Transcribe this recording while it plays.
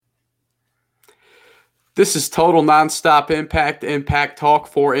This is total nonstop Impact talk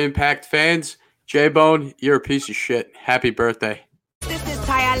for Impact fans. J-Bone, you're a piece of shit. Happy birthday. This is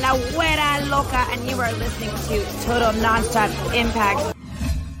Taya La Güera Loca, and you are listening to Total Nonstop Impact.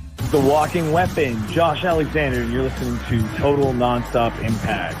 The Walking Weapon, Josh Alexander, and you're listening to Total Nonstop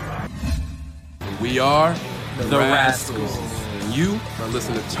Impact. We are the Rascals. And you are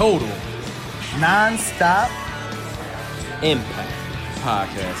listening to Total Nonstop Impact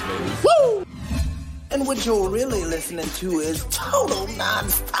Podcast, baby. Woo! And what you're really listening to is Total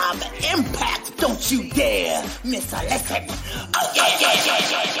Nonstop Impact. Don't you dare miss a listen. Oh,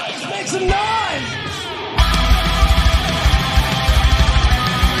 yeah. Make some noise!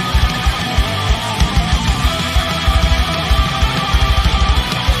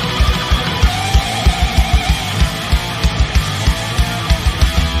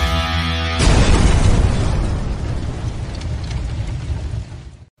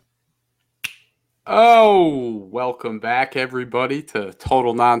 Oh, welcome back, everybody, to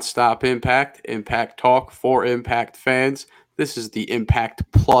Total Nonstop Impact talk for Impact fans. This is the Impact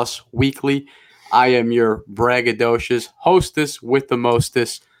Plus Weekly. I am your braggadocious hostess with the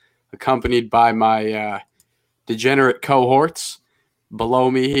mostest, accompanied by my degenerate cohorts. Below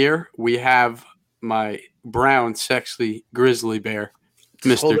me here, we have my brown, sexy grizzly bear,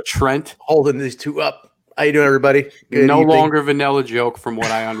 Mr. Trent. Holding these two up. How you doing, everybody? Good no evening. longer vanilla joke, from what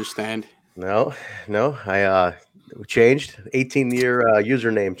I understand. No. I changed. 18-year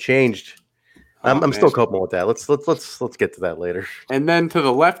username changed. I'm still coping with that. Let's get to that later. And then to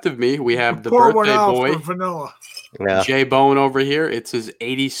the left of me, we have the birthday boy, vanilla. Yeah. J-Bone over here. It's his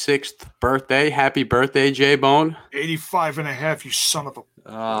 86th birthday. Happy birthday, J-Bone. 85 and a half, you son of a...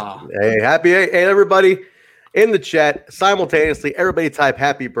 Hey, everybody in the chat simultaneously. Everybody type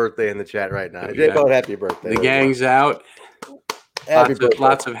happy birthday in the chat right now. J-Bone, happy birthday. The gang's out. Happy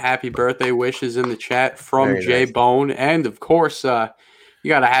Lots of happy birthday wishes in the chat from J-Bone. Nice. And, of course, you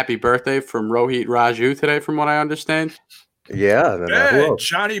got a happy birthday from Rohit Raju today, from what I understand. Yeah.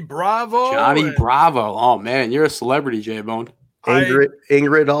 Johnny Bravo. Bravo. Oh, man, you're a celebrity, J-Bone.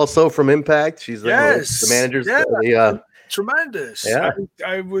 Ingrid also from Impact. She's the manager's. Yeah, tremendous. Yeah.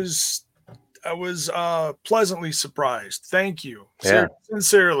 I was pleasantly surprised. Thank you. Yeah.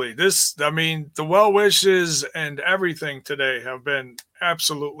 Sincerely. The well wishes and everything today have been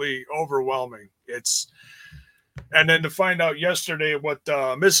absolutely overwhelming. And then to find out yesterday what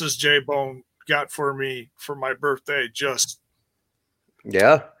Mrs. J-Bone got for me for my birthday,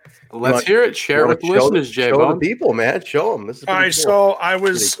 Let's hear it. Share it with the listeners, J-Bone. Show the people, man. Show them. This is all right. cool. So I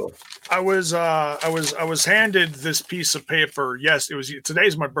was handed this piece of paper. Yes,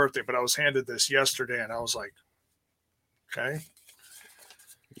 today's my birthday, but I was handed this yesterday, and I was like, okay.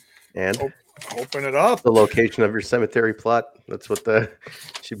 And open it up. The location of your cemetery plot. That's what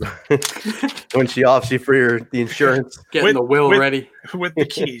when she offers you for the insurance. Getting the will ready. With the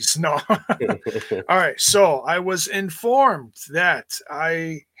keys. No. All right. So I was informed that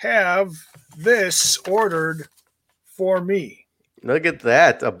I have this ordered for me. Look at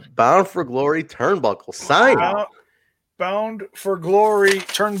that. A Bound for Glory turnbuckle sign. Bound for Glory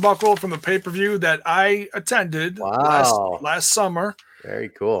turnbuckle from the pay-per-view that I attended last summer. Very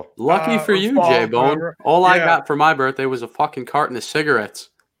cool. Lucky for you, J-Bone. All I got for my birthday was a fucking carton of cigarettes.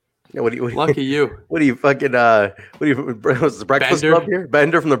 Yeah, Lucky you. What do you fucking was the Breakfast Club here?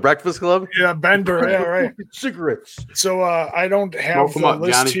 Bender from the Breakfast Club? Yeah, Bender. Yeah, right. Cigarettes. So I don't have the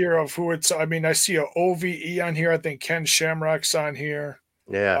list Johnny. here of who it's. I mean, I see a OVE on here. I think Ken Shamrock's on here.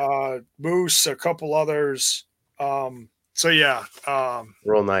 Yeah. Moose, a couple others. Real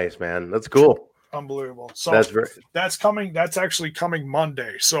nice, man. That's cool. Unbelievable. So that's coming. That's actually coming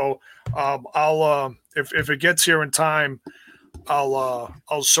Monday. So I'll if it gets here in time, I'll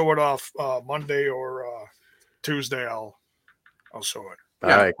show it off Monday or Tuesday. I'll show it.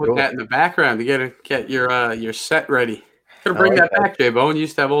 All right, put that in the background to get your set ready. Gotta bring that back, J-Bone. You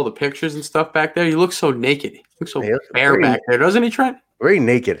used to have all the pictures and stuff back there. You look so naked. You look so bare back there, doesn't he, Trent? Very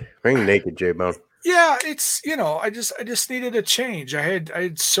naked, J-Bone. Yeah, it's I just needed a change. I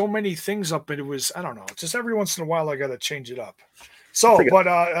had so many things up, and it was I don't know. Just every once in a while, I got to change it up. So,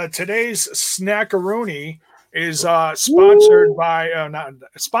 today's Snackaroonie is sponsored by not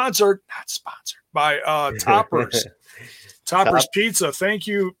sponsored by Toppers. Toppers Pizza. Thank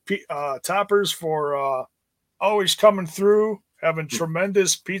you, Toppers, for always coming through, having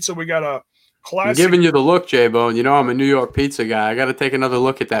tremendous pizza. We got a classic. I'm giving you the look, J-Bone. You know I'm a New York pizza guy. I got to take another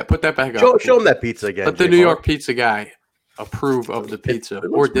look at that. Put that back up. Show him that pizza again. Let the New York pizza guy approve of the pizza It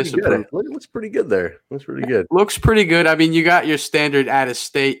or looks pretty good. disapprove. It looks pretty good there. Looks pretty good. Looks pretty good. I mean, you got your standard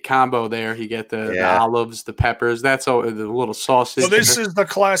out-of-state combo there. You get the olives, the peppers. That's all. The little sausage. So this is the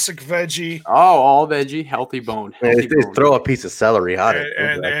classic veggie. Oh, all veggie, healthy bone. They throw a piece of celery on it,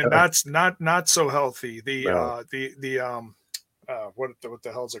 and that's not so healthy. What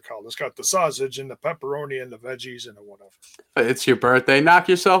the hell's it called? It's got the sausage and the pepperoni and the veggies and the whatever. It's your birthday. Knock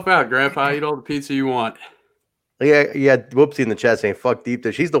yourself out, Grandpa. Eat all the pizza you want. Yeah. Whoopsie in the chat saying "fuck deep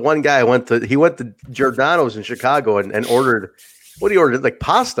dish." He's the one guy he went to Giordano's in Chicago and ordered. What did he order? Like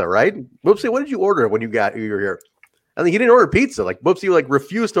pasta, right? Whoopsie, what did you order when you were here? I think he didn't order pizza. Like Whoopsie,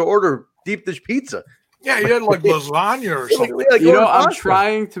 refused to order deep dish pizza. Yeah, he had like lasagna or something. I'm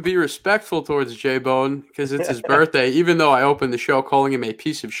trying to be respectful towards J-Bone because it's his birthday, even though I opened the show calling him a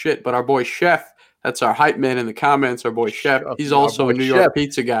piece of shit. But our boy Chef, that's our hype man in the comments, our boy Chef, he's also a New York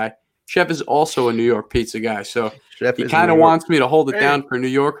pizza guy. Chef is also a New York pizza guy. So he kind of wants me to hold it down for New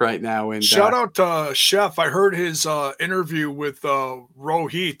York right now. And shout out to Chef. I heard his interview with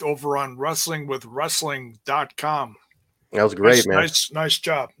Rohit over on WrestlingWithWrestling.com. That was great, man. Nice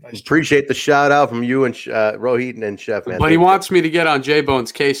job. Appreciate the shout out from you and Rohit and Chef, man. But he wants me to get on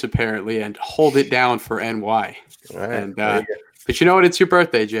J-Bone's case apparently and hold it down for NY. All right. And but you know what? It's your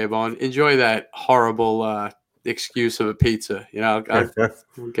birthday, J-Bone. Enjoy that horrible excuse of a pizza. I'll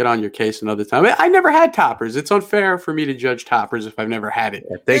get on your case another time. I never had toppers. It's unfair for me to judge toppers if I've never had it.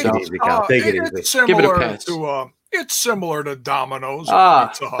 Take it easy, Cal. Take it easy. Give it a pass. It's similar to Domino's.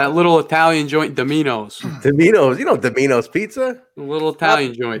 That little Italian joint, Domino's. Domino's, Domino's pizza? A little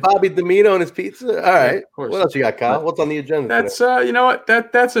Italian joint. Bobby Domino and his pizza? All right. Of course. What else you got, Kyle? What's on the agenda? That's, you know what?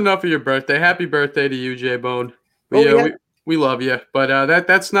 That's enough of your birthday. Happy birthday to you, J-Bone. We love you. But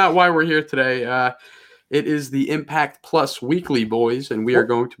that's not why we're here today. It is the Impact Plus Weekly, boys, and we are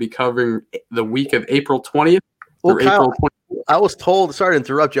going to be covering the week of April 20th through April 20th. I was told, sorry to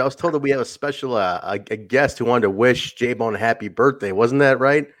interrupt you, I was told that we have a special a guest who wanted to wish J-Bone a happy birthday. Wasn't that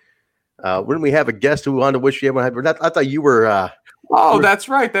right? Wouldn't we have a guest who wanted to wish J-Bone a happy birthday? I thought you were that's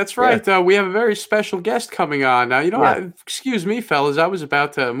right. Yeah. We have a very special guest coming on. Now, excuse me, fellas. I was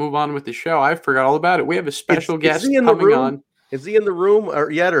about to move on with the show. I forgot all about it. We have a special guest coming on. Is he in the room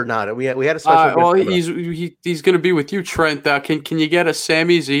yet or not? We had a special guest. He's going to be with you, Trent. Can you get a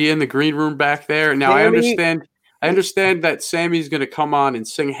Sammy Z in the green room back there? Now, Sammy? I understand that Sammy's going to come on and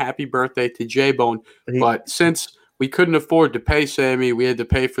sing happy birthday to J-Bone, but since we couldn't afford to pay Sammy, we had to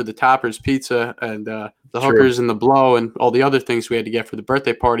pay for the Toppers pizza and the hookers and the blow and all the other things we had to get for the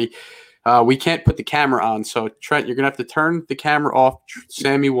birthday party. We can't put the camera on. So, Trent, you're going to have to turn the camera off.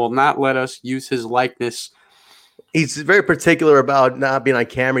 Sammy will not let us use his likeness. He's very particular about not being on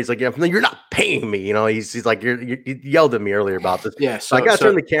camera. He's like, you're not paying me. He's like, you yelled at me earlier about this. Yeah, so I got to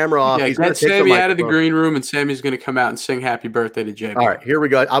turn the camera off. Yeah, he's get Sammy out of the green room, and Sammy's going to come out and sing happy birthday to Jay. All right, here we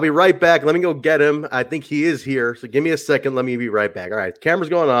go. I'll be right back. Let me go get him. I think he is here. So give me a second. Let me be right back. All right, camera's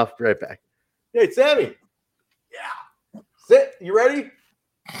going off. Be right back. Hey, Sammy. Yeah. Sit. You ready?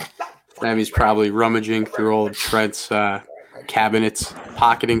 Sammy's probably rummaging through all of Trent's cabinets,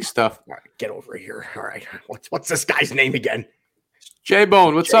 pocketing stuff. All right, get over here. All right. What's this guy's name again?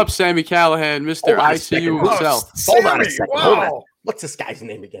 J-Bone. What's up, Sammy Callahan, Mr. ICU himself? Hold on a second. Wow. Hold on. What's this guy's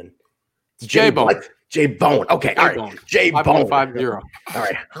name again? J-Bone. J-Bone. Okay. All right. J-Bone.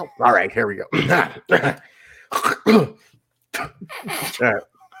 5150. All right. Here we go.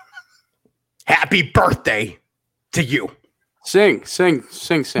 Happy birthday to you. Sing, Sammy.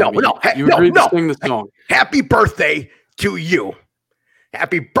 No. You agreed to sing the song. Happy birthday to you.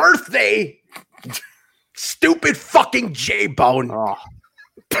 Happy birthday, stupid fucking J-Bone. Oh.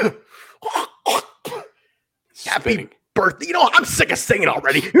 Happy birthday. I'm sick of singing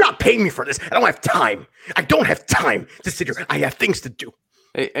already. You're not paying me for this. I don't have time. I don't have time to sit here. I have things to do.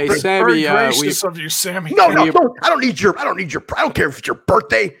 Hey, Sammy. Gracious of you, Sammy. No. I don't care if it's your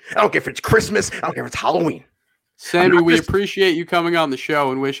birthday. I don't care if it's Christmas. I don't care if it's Halloween. Sammy, we appreciate you coming on the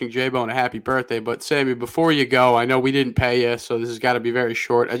show and wishing J-Bone a happy birthday. But, Sammy, before you go, I know we didn't pay you, so this has got to be very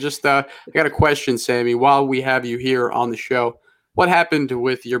short. I got a question, Sammy, while we have you here on the show. What happened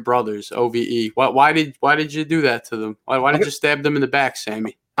with your brothers, OVE? Why did you do that to them? Why did you stab them in the back,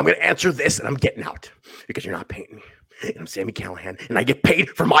 Sammy? I'm going to answer this, and I'm getting out because you're not paying me. And I'm Sammy Callahan, and I get paid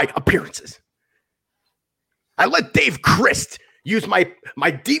for my appearances. I let Dave Christ use my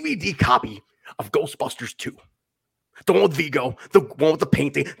DVD copy of Ghostbusters 2. The one with Vigo, the one with the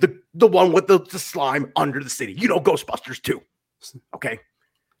painting, the one with the slime under the city. Ghostbusters 2. Okay?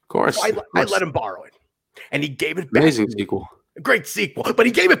 Of course. So I let him borrow it. And he gave it back. Amazing sequel. A great sequel. But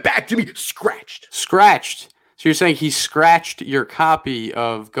he gave it back to me scratched. So you're saying he scratched your copy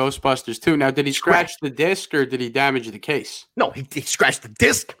of Ghostbusters 2. Now, did he scratch the disc or did he damage the case? No, he scratched the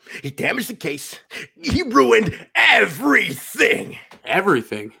disc. He damaged the case. He ruined everything.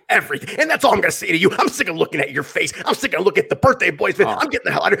 Everything. And that's all I'm going to say to you. I'm sick of looking at your face. I'm sick of looking at the birthday boy's face. I'm getting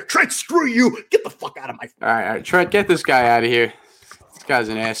the hell out of here. Trent, screw you. Get the fuck out of my face. All right. Trent, get this guy out of here. This guy's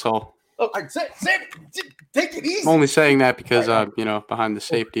an asshole. Oh, Sam, take it easy. I'm only saying that because, behind the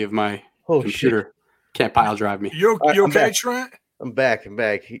safety of my computer. Shit. Can't pile drive me. You okay, Trent? I'm back.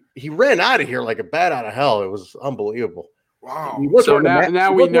 He ran out of here like a bat out of hell. It was unbelievable. Wow. So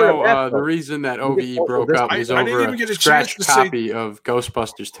now we know the reason that OVE broke up was over a scratched copy of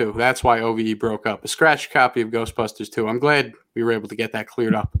Ghostbusters 2. That's why OVE broke up. A scratched copy of Ghostbusters 2. I'm glad we were able to get that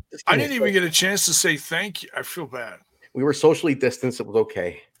cleared up. I didn't even get a chance to say thank you. I feel bad. We were socially distanced. It was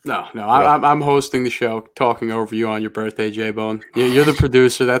okay. No. I'm hosting the show, talking over you on your birthday, J-Bone. You're the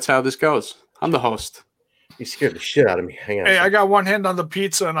producer. That's how this goes. I'm the host. You scared the shit out of me. Hang on. Hey, I got one hand on the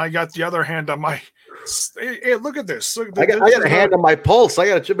pizza and I got the other hand on my. Hey, look at this. I got a hand on my pulse. I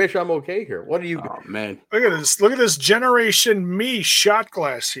got to make sure I'm okay here. What are you? Oh man! Look at this. Look at this Generation Me shot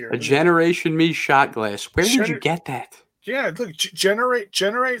glass here. A Generation Me shot glass. Where did you get that? Yeah, look. Generate.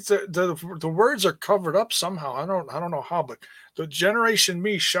 The words are covered up somehow. I don't know how, but the Generation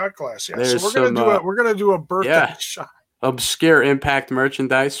Me shot glass. Yeah. There's so we're gonna do a birthday shot. Obscure Impact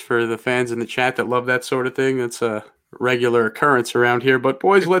merchandise for the fans in the chat that love that sort of thing. That's a regular occurrence around here. But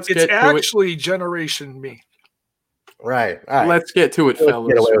boys, let's get to it. It's actually Generation Me. Right. All right. Let's get to it,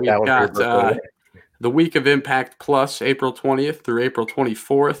 fellas. We've got the week of Impact Plus, April 20th through April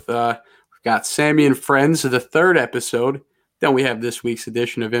 24th. We've got Sammy and Friends, the third episode. Then we have this week's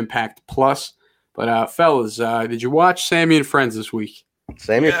edition of Impact Plus. But fellas, did you watch Sammy and Friends this week?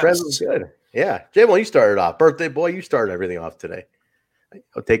 Sammy and Friends was good. Yeah. J-Bone, you started off. Birthday boy, you started everything off today.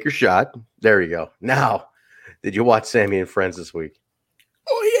 I'll take your shot. There you go. Now, did you watch Sammy and Friends this week?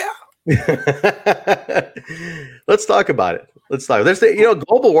 Oh, yeah. Let's talk about it. There's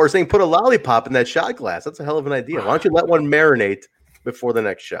Global Wars saying put a lollipop in that shot glass. That's a hell of an idea. Why don't you let one marinate before the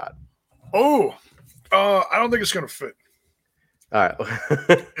next shot? Oh, I don't think it's going to fit. All right.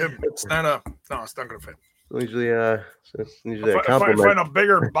 It's not going to fit. Usually a compliment. Find a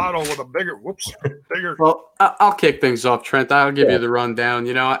bigger bottle with a bigger. Well, I'll kick things off, Trent. I'll give you the rundown.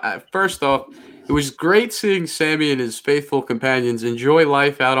 First off, it was great seeing Sammy and his faithful companions enjoy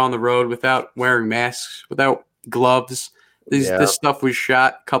life out on the road without wearing masks, without gloves. This stuff was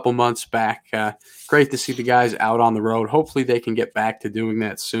shot a couple months back. Great to see the guys out on the road. Hopefully they can get back to doing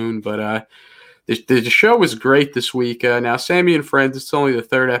that soon. But the show was great this week. Now, Sammy and Friends, it's only the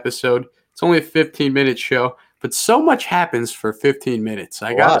third episode. It's only a 15-minute show, but so much happens for 15 minutes.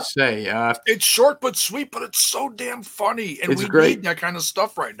 I got to say. It's short but sweet, but it's so damn funny. And we need that kind of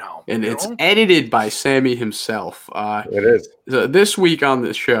stuff right now. And it's edited by Sammy himself. It is. So this week on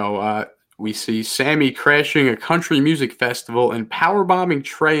the show, we see Sammy crashing a country music festival and powerbombing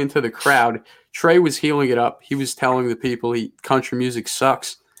Trey into the crowd. Trey was healing it up. He was telling the people country music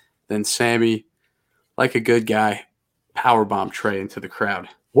sucks. Then Sammy, like a good guy, powerbombed Trey into the crowd.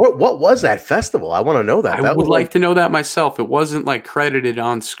 What was that festival? I want to know that. I would like to know that myself. It wasn't credited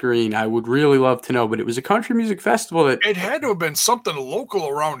on screen. I would really love to know, but it was a country music festival that it had to have been something local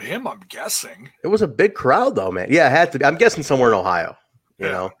around him, I'm guessing. It was a big crowd though, man. Yeah, it had to be. I'm guessing somewhere in Ohio, you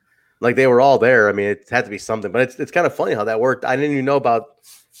know. They were all there. I mean, it had to be something, but it's kind of funny how that worked. I didn't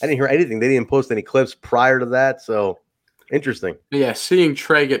hear anything. They didn't post any clips prior to that, so interesting. Yeah, seeing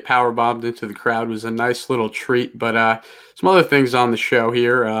Trey get powerbombed into the crowd was a nice little treat. But some other things on the show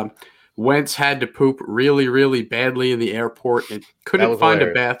here. Wentz had to poop really, really badly in the airport and couldn't find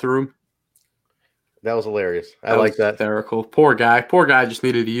a bathroom. That was hilarious. I like that. Hysterical. Poor guy. Poor guy just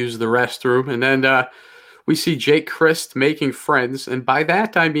needed to use the restroom. And then we see Jake Crist making friends. And by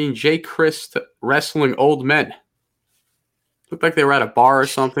that, I mean Jake Crist wrestling old men. Looked like they were at a bar or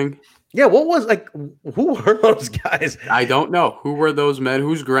something. Yeah, who were those guys? I don't know. Who were those men?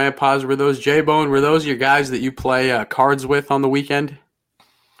 Whose grandpas were those? J-Bone, were those your guys that you play cards with on the weekend?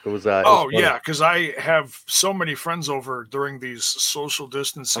 It was. Yeah, because I have so many friends over during these social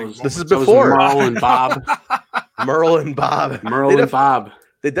distancing. This is before Merle and Bob. Merle and Bob. Bob.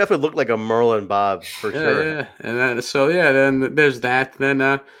 They definitely look like a Merle and Bob for sure. Yeah, and then there's that.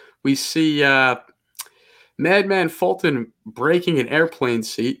 Then we see Madman Fulton breaking an airplane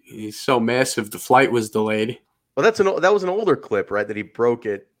seat. He's so massive the flight was delayed. Well, that was an older clip, right? That he broke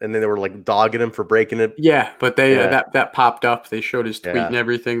it, and then they were dogging him for breaking it. Yeah, but that popped up. They showed his tweet and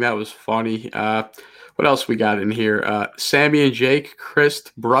everything. That was funny. What else we got in here? Sammy and Jake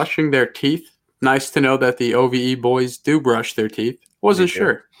Crist brushing their teeth. Nice to know that the OVE boys do brush their teeth. Wasn't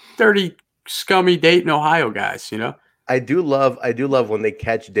sure. Dirty scummy Dayton, Ohio guys, you know? I do love when they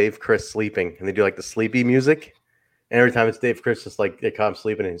catch Dave Chris sleeping and they do like the sleepy music. And every time it's Dave Chris, it's like they caught him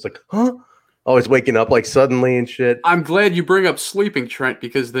sleeping and he's like, huh? Always waking up like suddenly and shit. I'm glad you bring up sleeping, Trent,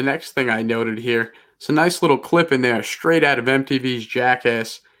 because the next thing I noted here, it's a nice little clip in there, straight out of MTV's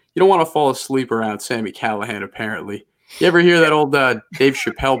Jackass. You don't want to fall asleep around Sami Callihan, apparently. You ever hear that old Dave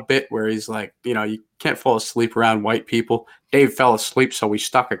Chappelle bit where he's like, you know, you can't fall asleep around white people? Dave fell asleep, so we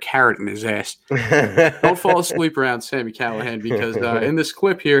stuck a carrot in his ass. Don't fall asleep around Sami Callihan because in this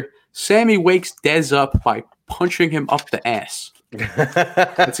clip here, Sami wakes Dez up by punching him up the ass.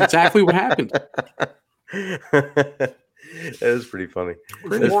 That's exactly what happened. That is pretty funny.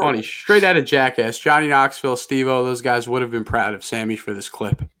 It's funny. Straight out of Jackass. Johnny Knoxville, Steve-O, those guys would have been proud of Sami for this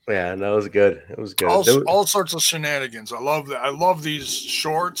clip. Yeah, no, it was good. It was good. All sorts of shenanigans. I love that. I love these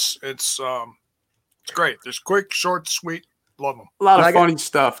shorts. It's great. There's quick, short, sweet. Love them. A lot of funny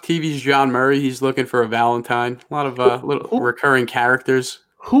stuff. TV's John Murray. He's looking for a Valentine. A lot of little recurring characters.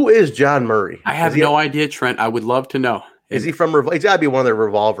 Who is John Murray? I have no idea, Trent. I would love to know. Is he from He's got to be one of the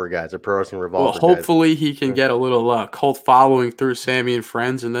Revolver guys, a Pro Wrestling Revolver. Well, hopefully he can get a little cult following through Sami and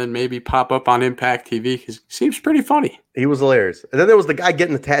Friends and then maybe pop up on Impact TV because he seems pretty funny. He was hilarious. And then there was the guy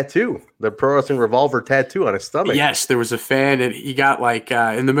getting the tattoo, the Pro Wrestling Revolver tattoo on his stomach. Yes, there was a fan and he got like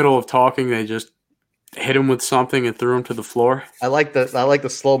in the middle of talking, they just hit him with something and threw him to the floor. I like the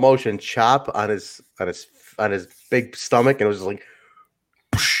slow motion chop on his big stomach, and it was just like.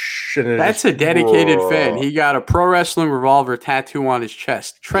 That's a dedicated fan. He got a Pro Wrestling Revolver tattoo on his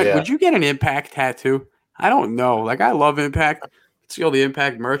chest. Trent, would you get an Impact tattoo? I don't know. Like, I love Impact. See all the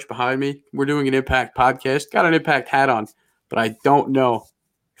Impact merch behind me. We're doing an Impact podcast. Got an Impact hat on, but I don't know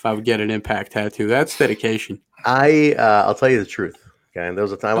if I would get an Impact tattoo. That's dedication. I'll tell you the truth. Okay, there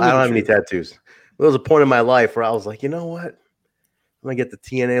was a time I don't have any tattoos. There was a point in my life where I was like, you know what? I'm gonna get the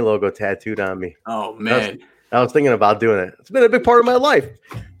TNA logo tattooed on me. Oh man. I was thinking about doing it. It's been a big part of my life.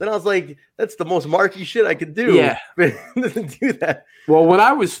 Then I was like, that's the most marky shit I could do. Yeah. Do that. Well, when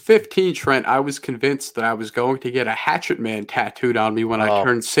I was 15, Trent, I was convinced that I was going to get a Hatchet Man tattooed on me when I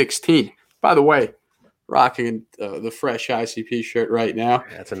turned 16. By the way, rocking the fresh ICP shirt right now.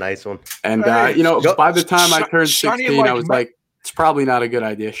 That's a nice one. And, by the time I turned 16, I was like, it's probably not a good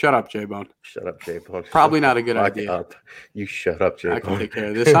idea. Shut up, J-Bone. Shut up, J-Bone. Probably not a good idea. Up. You shut up, J-Bone. I can take care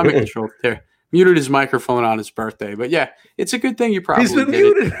of this. I'm in control. There. Muted his microphone on his birthday. But yeah, it's a good thing you probably He's been did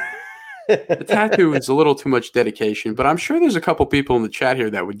muted. The tattoo is a little too much dedication, but I'm sure there's a couple people in the chat here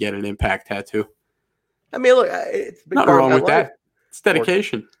that would get an Impact tattoo. I mean, look, it's been nothing wrong with that. It's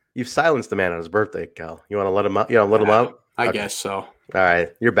dedication. You've silenced the man on his birthday, Cal. You want to let him out? You want to let him out? I guess so. All right.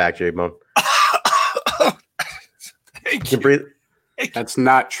 You're back, J-Bone. Thank you. Breathe. That's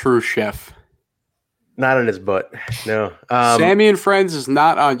not true, Chef. Not in his butt. No. Sami and Friends is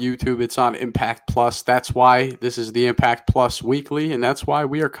not on YouTube. It's on Impact Plus. That's why this is the Impact Plus Weekly, and that's why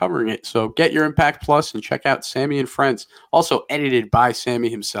we are covering it. So get your Impact Plus and check out Sami and Friends. Also edited by Sami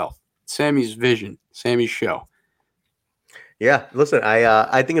himself. Sami's vision. Sami's show. Yeah. Listen,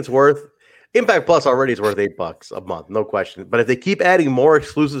 I think it's worth Impact Plus already is worth $8 a month, no question. But if they keep adding more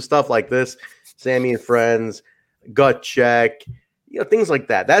exclusive stuff like this, Sami and Friends, Gut Check, things like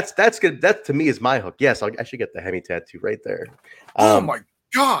that. That's good. That to me is my hook. Yes, I should get the Hemi tattoo right there. Oh my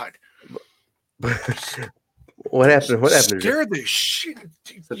god! What happened? What happened? Scared the shit.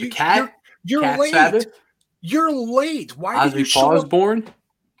 The cat. You're cat late. Sabbath? You're late. Why did you Ozzy show Paul is up? born?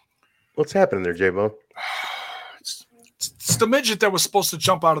 What's happening there, J-Bone? It's the midget that was supposed to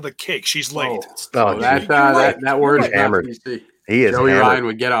jump out of the cake. She's late. That word is hammered. PC. He is Joey hammered. Ryan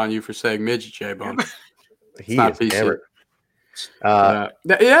would get on you for saying midget, J-Bone. He is PC. hammered.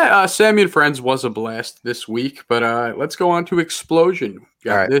 Sami and Friends was a blast this week, but let's go on to Explosion.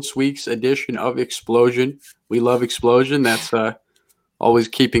 Got this week's edition of Explosion. We love Explosion. That's always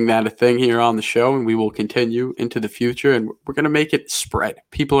keeping that a thing here on the show, and we will continue into the future, and we're going to make it spread.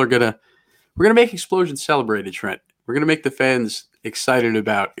 We're going to make Explosion celebrated, Trent. We're going to make the fans excited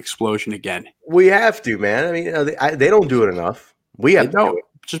about Explosion again. We have to, man. I mean, they don't do it enough. We have to do it.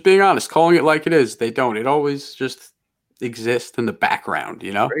 Just being honest, calling it like it is, they don't. It always just exists in the background,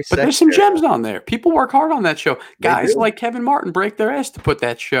 But there's some gems on there. People work hard on that show. Guys like Kevin Martin break their ass to put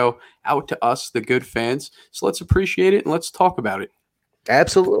that show out to us, the good fans. So let's appreciate it and let's talk about it.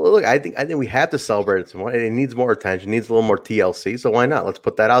 Absolutely. Look, I think we have to celebrate it some more. It needs more attention. It needs a little more TLC. So why not? Let's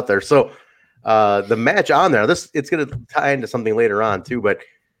put that out there. So the match on there, it's going to tie into something later on too. But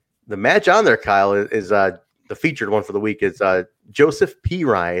the match on there, Kyle, is the featured one for the week is Joseph P.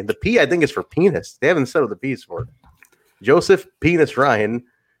 Ryan. The P, I think, is for penis. They haven't said what the P is for. Joseph Penis Ryan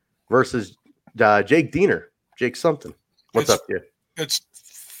versus Jake Diener. Jake something. What's up here? It's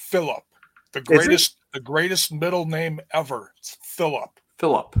Philip. The greatest middle name ever. It's Philip.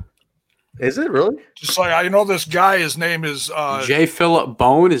 Philip. Is it really? Just like I know this guy, his name is J. Philip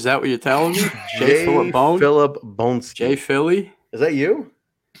Bone. Is that what you're telling me? J. Philip Bone. Philip Bonesky. J. Philly. Is that you?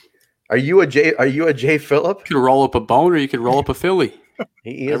 Are you a J. Philip? You can roll up a bone, or you can roll up a Philly.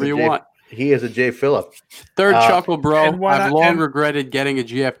 Whatever you want. He is a J. Philip. Third chuckle, bro. I've long regretted getting a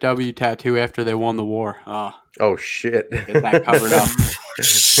GFW tattoo after they won the war. Oh shit! Get that covered up.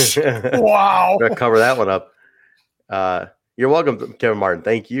 Wow. Gotta cover that one up. You're welcome, Kevin Martin.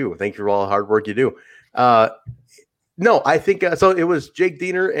 Thank you for all the hard work you do. No, I think so. It was Jake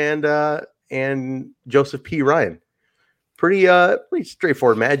Diener and Joseph P. Ryan. Pretty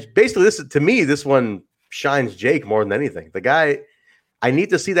straightforward match. Basically, this one shines Jake more than anything. The guy, I need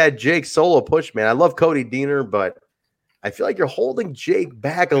to see that Jake solo push, man. I love Cody Diener, but I feel like you're holding Jake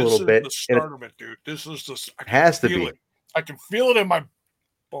back a little bit. This is the start of it, dude. This is just has to be. I can feel it in my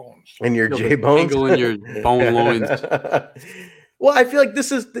bones. In your J bones, in your bone loins. Well, I feel like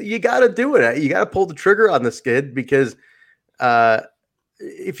you got to do it. You got to pull the trigger on this kid because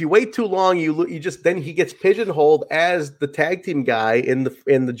if you wait too long, then he gets pigeonholed as the tag team guy in the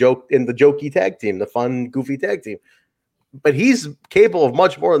jokey tag team, the fun, goofy tag team. But he's capable of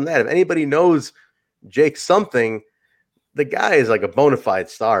much more than that. If anybody knows Jake something, the guy is like a bona fide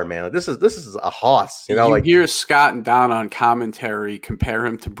star, man. This is a hoss. You hear Scott and Don on commentary compare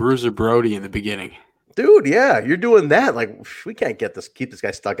him to Bruiser Brody in the beginning. Dude, yeah, you're doing that. Like, we can't keep this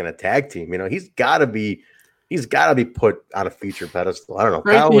guy stuck in a tag team. He's got to be put on a feature pedestal. I don't know.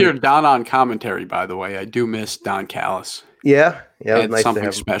 Great to hear Don on commentary, by the way. I do miss Don Callis. Yeah, nice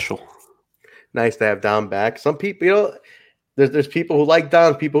something special. Nice to have Don back. Some people, there's people who like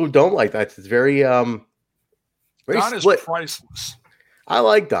Don, people who don't like that. It's very Don split. Is priceless. I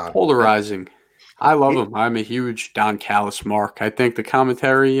like Don. Polarizing. I love him. I'm a huge Don Callis mark. I think the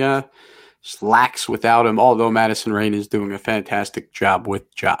commentary just lacks without him, although Madison Rayne is doing a fantastic job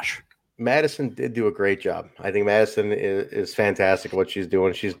with Josh. Madison did do a great job. I think Madison is fantastic at what she's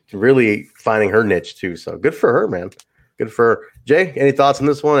doing. She's really finding her niche too. So good for her, man. Good for her. Jay, any thoughts on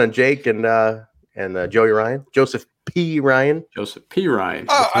this one? And Jake and Joey Ryan, Joseph P. Ryan.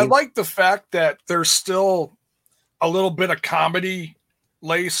 I like the fact that there's still a little bit of comedy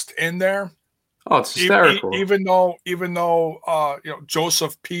laced in there. Oh, it's hysterical. Even though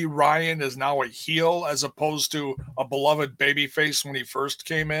Joseph P. Ryan is now a heel as opposed to a beloved babyface when he first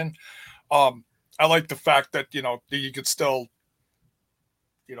came in. I like the fact that you could still,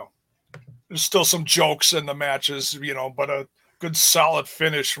 there's still some jokes in the matches, but a good solid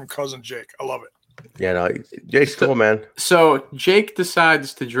finish from Cousin Jake. I love it. Yeah, no, Jake's cool, man. So Jake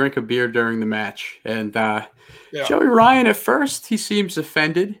decides to drink a beer during the match, and Joey Ryan at first he seems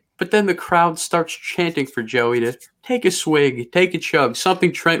offended. But then the crowd starts chanting for Joey to take a swig, take a chug,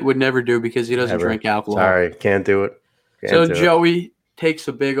 something Trent would never do because he doesn't drink alcohol. Sorry, can't do it. Joey takes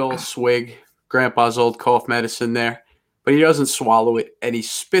a big old swig, Grandpa's old cough medicine there, but he doesn't swallow it, and he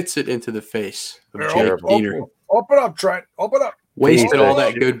spits it into the face of Jake Diener. Open up, Trent. Open up. Wasted all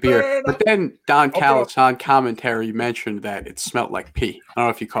that good beer. But then Don Callis on commentary mentioned that it smelled like pee. I don't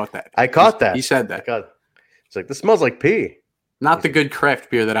know if you caught that. I caught that. He said that. It's like, this smells like pee. Not the good craft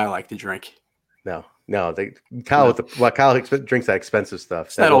beer that I like to drink. No. Kyle drinks that expensive stuff.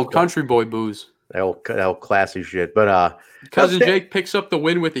 It's that old country boy booze. That old classy shit. But Cousin Jake picks up the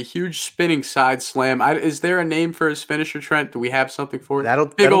win with a huge spinning side slam. Is there a name for his finisher, Trent? Do we have something for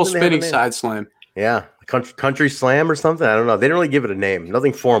it? Big old spinning side slam. Yeah, country slam or something. I don't know. They didn't really give it a name.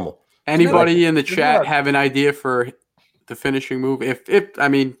 Nothing formal. Anybody in the chat have an idea for the finishing move? If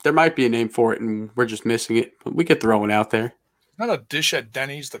there might be a name for it, and we're just missing it, but we could throw it out there. Not a dish at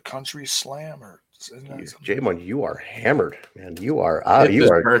Denny's, the country slam, or J-Mon, you are hammered, man. You are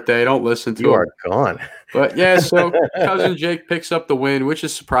birthday. Don't listen to you him. are gone. But yeah, so Cousin Jake picks up the win, which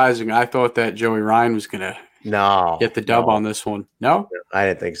is surprising. I thought that Joey Ryan was gonna get the dub on this one. No, I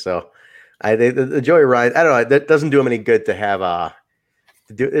didn't think so. The Joey Ryan. I don't know. That doesn't do him any good to have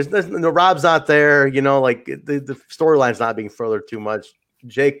the Rob's not there. Like the storyline's not being furthered too much.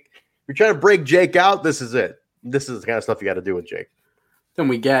 Jake, you're trying to break Jake out. This is it. This is the kind of stuff you got to do with Jake. Then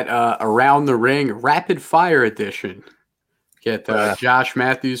we get Around the Ring Rapid Fire Edition. Get Josh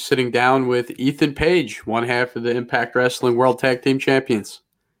Matthews sitting down with Ethan Page, one half of the Impact Wrestling World Tag Team Champions.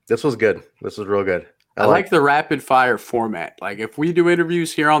 This was good. This was real good. I like the rapid fire format. Like if we do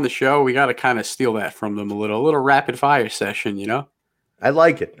interviews here on the show, we got to kind of steal that from them a little rapid fire session, I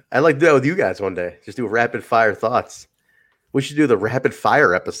like it. I'd like to do that with you guys one day. Just do rapid fire thoughts. We should do the rapid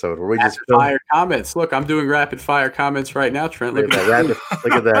fire episode where we rapid fire comments. Look, I'm doing rapid fire comments right now, Trent. Look at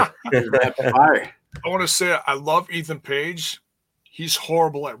that. Rapid fire. I want to say I love Ethan Page. He's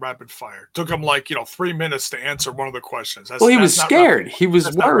horrible at rapid fire. Took him 3 minutes to answer one of the questions. Well, he was scared. He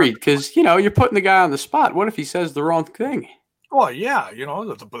was worried because, you're putting the guy on the spot. What if he says the wrong thing? Well, yeah,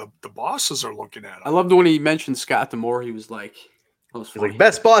 the bosses are looking at him. I loved when he mentioned Scott D'Amore. He was like, he's like,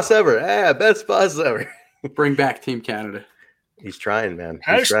 best boss ever. Yeah, best boss ever. Bring back Team Canada. He's trying, man.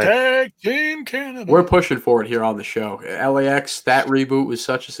 Hashtag Team Canada. We're pushing for it here on the show. LAX, that reboot was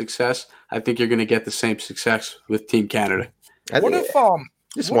such a success. I think you're going to get the same success with Team Canada. What if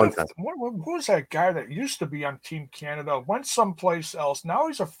just one time? Who was that guy that used to be on Team Canada? Went someplace else. Now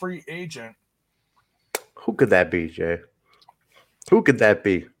he's a free agent. Who could that be, Jay? Who could that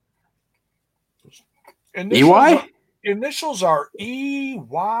be? EY? Initials are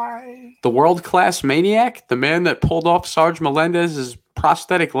EY. The world-class maniac? The man that pulled off Sarge Melendez's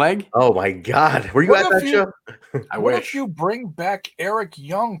prosthetic leg? Oh, my God. Were you at that show? I wish. What if you bring back Eric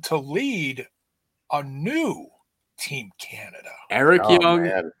Young to lead a new Team Canada? Eric Young,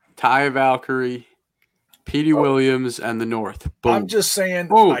 man. Taya Valkyrie, Petey Williams, and the North. Boom. I'm just saying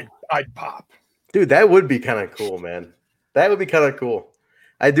I'd pop. Dude, that would be kind of cool, man. That would be kind of cool.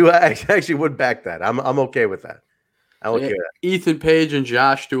 I actually would back that. I'm okay with that. Ethan Page and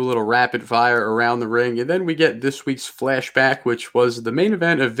Josh do a little rapid fire around the ring, and then we get this week's flashback, which was the main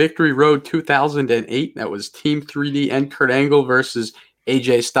event of Victory Road 2008. That was Team 3D and Kurt Angle versus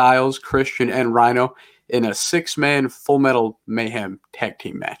AJ Styles, Christian, and Rhino in a 6-man Full Metal Mayhem tag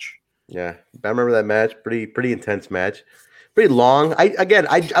team match. Yeah, I remember that match. Pretty intense match. Pretty long.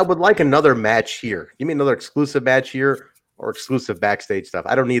 I would like another match here. Give me another exclusive match here or exclusive backstage stuff.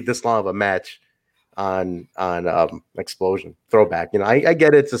 I don't need this long of a match on Explosion Throwback. I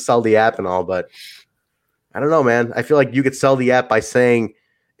get it to sell the app and all, but I don't know, man. I feel like you could sell the app by saying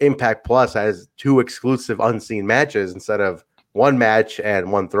Impact Plus has 2 exclusive unseen matches instead of 1 match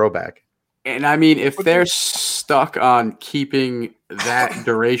and 1 throwback. And I mean, if they're stuck on keeping that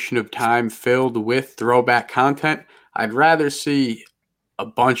duration of time filled with throwback content, I'd rather see a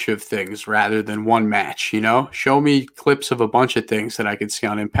bunch of things rather than 1 match, Show me clips of a bunch of things that I could see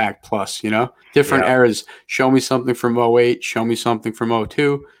on Impact Plus, Different eras. Show me something from 08, show me something from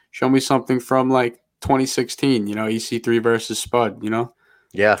 02, show me something from 2016, EC3 versus Spud,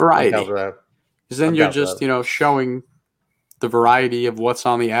 Yeah. Variety. Because then you're just, showing the variety of what's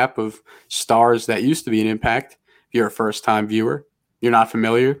on the app of stars that used to be an Impact. If you're a first-time viewer, you're not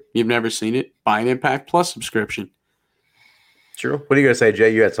familiar, you've never seen it, buy an Impact Plus subscription. True. What are you going to say, Jay?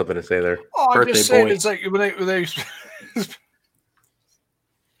 You had something to say there. Oh, I'm just saying, it's like when they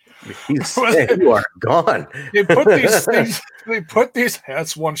you are gone. They put these things. They put these.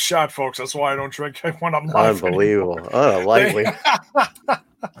 That's one shot, folks. That's why I don't drink when I'm live. Unbelievable. Unlikely.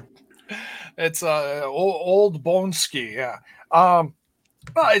 It's old bone ski. Yeah.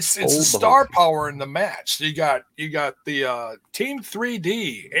 It's a star power in the match. You got the Team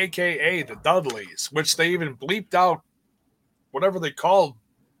 3D, aka the Dudleys, which they even bleeped out whatever they called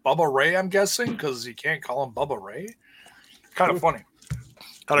Bubba Ray. I'm guessing because you can't call him Bubba Ray. Kind of funny.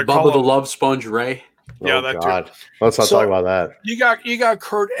 Bubba the Love Sponge Ray. Yeah, that God. Too. Let's not talk about that. You got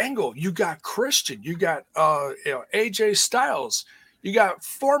Kurt Angle. You got Christian. You got AJ Styles. You got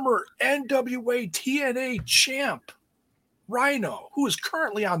former NWA TNA champ Rhino, who is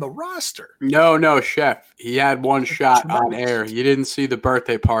currently on the roster. No, Chef. He had 1 shot on air. You didn't see the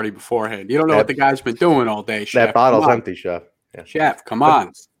birthday party beforehand. You don't know what the guy's been doing all day, Chef. That bottle's empty, Chef. Yeah. Chef, come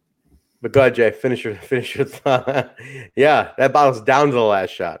on. But go ahead, Jay. Finish your thought. Yeah, that bottle's down to the last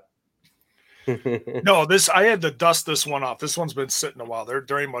shot. No, I had to dust this one off. This one's been sitting a while. There's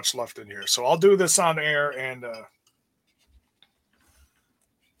very much left in here. So I'll do this on air and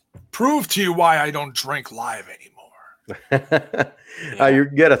prove to you why I don't drink live anymore. You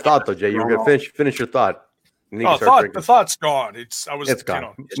got a thought, though, Jay. You were going to finish your thought. The thought's gone. It's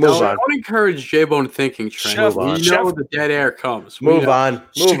gone. Move on. Don't encourage J-Bone thinking, Trent. The dead air comes. Move on.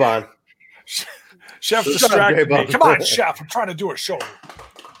 Chef distracted me. Come on, Chef. I'm trying to do a show.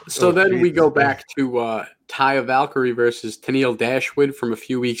 So then we go back to Taya Valkyrie versus Tennille Dashwood from a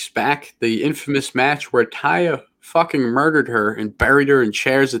few weeks back. The infamous match where Taya fucking murdered her and buried her in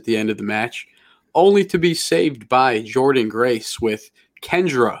chairs at the end of the match, only to be saved by Jordan Grace with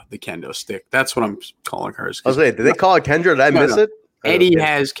Kendra, the kendo stick. That's what I'm calling her. I was saying, did they call it Kendra? Did I miss it? Eddie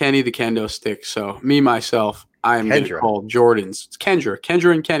has Kenny, the kendo stick. So myself, I am going to call Jordan's. It's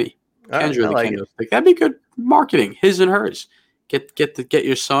Kendra and Kenny. Kendra, the kendo stick. That'd be good marketing, his and hers. Get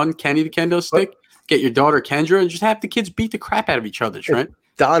your son, Kenny, the kendo stick. Get your daughter, Kendra, and just have the kids beat the crap out of each other, Trent.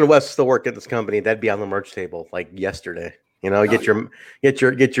 Don West still work at this company. That'd be on the merch table like yesterday. Get your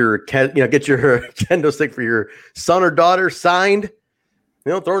kendo stick for your son or daughter signed.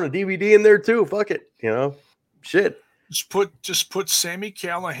 Throwing a DVD in there too. Fuck it. Shit. Just put Sammy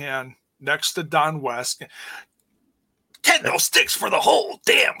Callahan next to Don West. Kendo sticks for the whole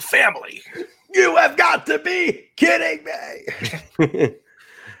damn family. You have got to be kidding me.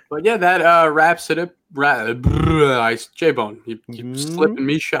 But yeah, that wraps it up. J-Bone, you slipping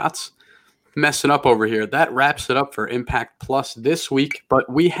me shots. Messing up over here. That wraps it up for Impact Plus this week. But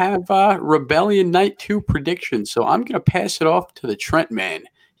we have Rebellion Night 2 predictions. So I'm going to pass it off to the Trent man.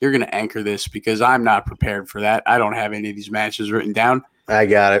 You're going to anchor this because I'm not prepared for that. I don't have any of these matches written down. I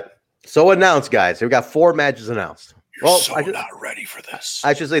got it. So announced, guys. We've got 4 matches announced. You're not ready for this.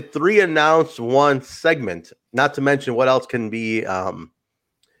 I should say 3 announced, 1 segment. Not to mention what else can be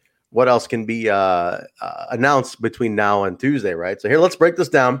announced between now and Tuesday, right? So here, let's break this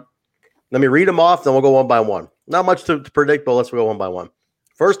down. Let me read them off, then we'll go one by one. Not much to predict, but let's go one by one.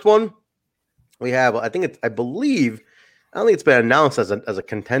 First one, we have, I don't think it's been announced as a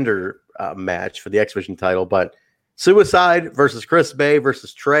contender match for the X Division title, but Suicide versus Chris Bay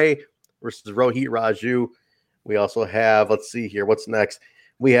versus Trey versus Rohit Raju. We also have, let's see here, what's next?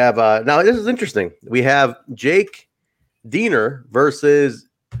 We have, now this is interesting. We have Jake Diener versus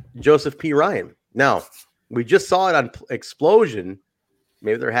Joseph P. Ryan. Now, we just saw it on Explosion.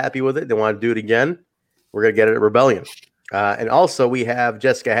 Maybe they're happy with it. They want to do it again. We're going to get it at Rebellion. And also, we have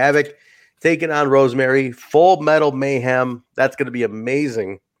Jessica Havoc taking on Rosemary. Full Metal Mayhem. That's going to be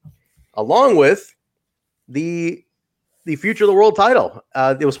amazing. Along with the Future of the World title.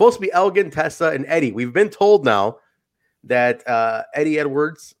 It was supposed to be Elgin, Tessa, and Eddie. We've been told now that Eddie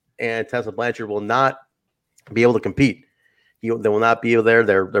Edwards and Tessa Blanchard will not be able to compete. They will not be there.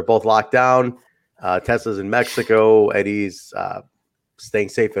 They're both locked down. Tessa's in Mexico. Eddie's staying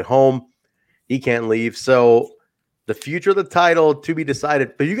safe at home. He can't leave. So the future of the title to be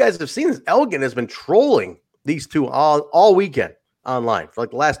decided. But you guys have seen this. Elgin has been trolling these two all weekend online for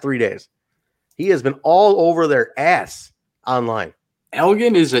like the last 3 days. He has been all over their ass online.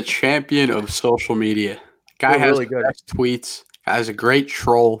 Elgin is a champion of social media. Guy has really good tweets. Guy's a great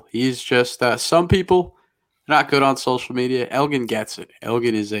troll. He's just some people not good on social media. Elgin gets it.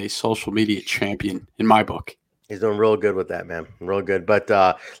 Elgin is a social media champion in my book. He's doing real good with that, man. Real good. But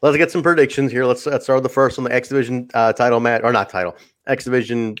let's get some predictions here. Let's start with the first one, the X Division title match, or not title, X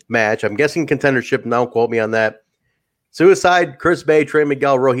Division match. I'm guessing contendership. Don't quote me on that. Suicide, Chris Bay, Trey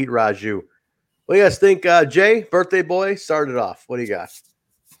Miguel, Rohit Raju. What do you guys think? Jay, birthday boy, started off. What do you got?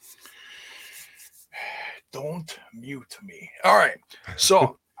 Don't mute me. All right.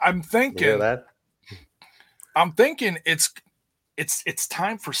 So I'm thinking. You hear that? I'm thinking it's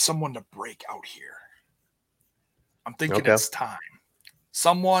time for someone to break out here. I'm thinking It's time.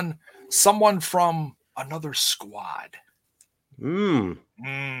 Someone from another squad. And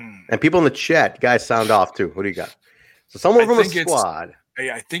people in the chat, you guys sound off too. What do you got? So someone from a squad.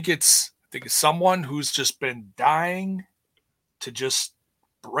 I think it's someone who's just been dying to just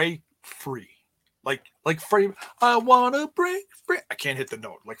break free. Like Freddie, I want to break free. I can't hit the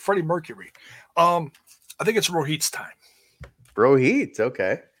note. Like Freddie Mercury. I think it's Rohit's time. Rohit,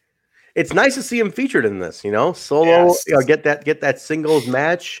 okay. It's nice to see him featured in this, solo. Yes. Get that singles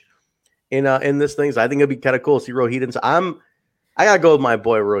match in this thing. So I think it'd be kind of cool to see Rohit. And I gotta go with my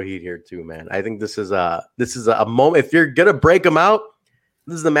boy Rohit here too, man. I think this is a moment. If you're gonna break him out,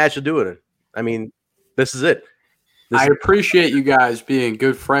 this is the match to do it in. I mean, this is it. I appreciate you guys being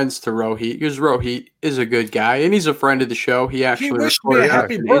good friends to Rohit because Rohit is a good guy and he's a friend of the show. He wished me a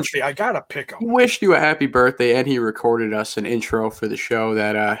happy birthday. I gotta pick him. He wished you a happy birthday and he recorded us an intro for the show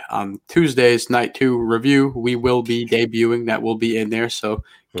that on Tuesday's Night 2 review we will be debuting. That will be in there, so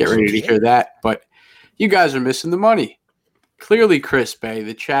get ready to hear that. But you guys are missing the money. Clearly, Chris Bay,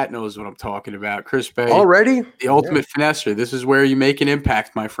 the chat knows what I'm talking about. Chris Bay, already the ultimate finesser. This is where you make an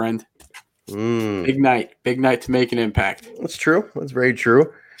impact, my friend. Big night to make an impact. That's true. That's very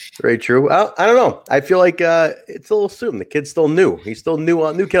true. Very true. I don't know. I feel like it's a little soon. The kid's still new. He's still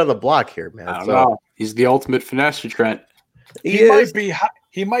new kid on the block here, man. I don't know. He's the ultimate finesser, Trent. He might be hot.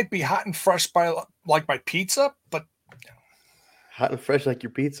 He might be hot and fresh like my pizza, but hot and fresh like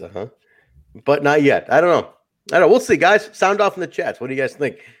your pizza, huh? But not yet. I don't know. We'll see, guys. Sound off in the chats. What do you guys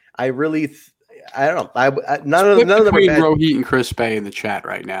think? I don't know. None of them are bad. Rohit and Chris Bay in the chat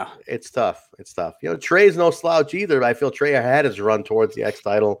right now. It's tough. Trey's no slouch either. But I feel Trey had his run towards the X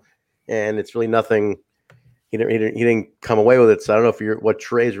title, and it's really nothing. He didn't come away with it. So I don't know what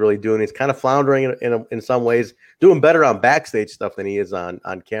Trey's really doing. He's kind of floundering in some ways, doing better on backstage stuff than he is on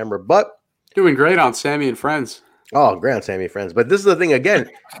camera, but doing great on Sammy and Friends. Oh, great on Sammy and Friends. But this is the thing again.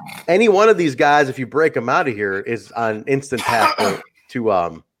 Any one of these guys, if you break them out of here, is on instant path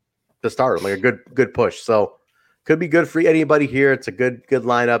to start, like a good push. So could be good for anybody here. It's a good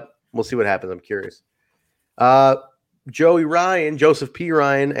lineup. We'll see what happens. I'm curious. Joey Ryan, Joseph P.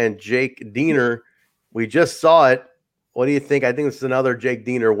 Ryan, and Jake Diener. We just saw it. What do you think? I think this is another Jake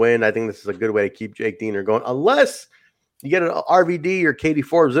Diener win. I think this is a good way to keep Jake Diener going. Unless you get an RVD or Katie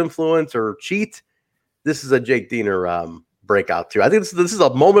Forbes influence or cheat, this is a Jake Diener breakout too. I think this is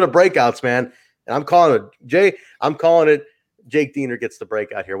a moment of breakouts, man. And I'm calling it, Jay. I'm calling it. Jake Diener gets the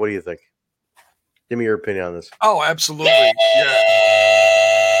breakout here. What do you think? Give me your opinion on this. Oh, absolutely. Yeah.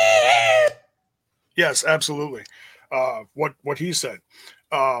 Yes, absolutely. What he said.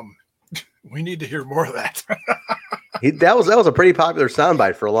 We need to hear more of that. That was a pretty popular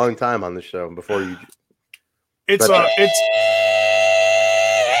soundbite for a long time on the show before you. It's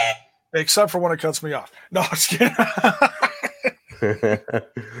except for when it cuts me off. No, I'm just kidding.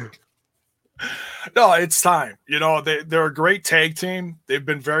 No, it's time. You know, they're a great tag team. They've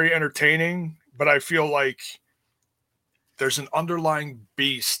been very entertaining, but I feel like there's an underlying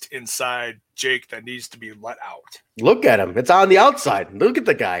beast inside Jake that needs to be let out. Look at him. It's on the outside. Look at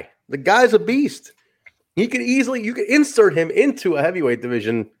the guy. The guy's a beast. You can insert him into a heavyweight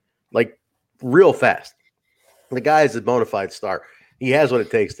division like real fast. The guy is a bona fide star. He has what it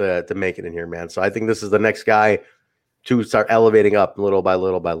takes to make it in here, man. So I think this is the next guy to start elevating up little by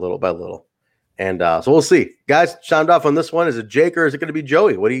little by little by little. And so we'll see. Guys, sound off on this one. Is it Jake or is it going to be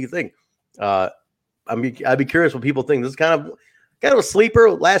Joey? What do you think? I'd be curious what people think. This is kind of a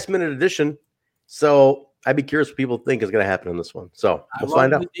sleeper, last minute edition. So I'd be curious what people think is going to happen in this one. So we'll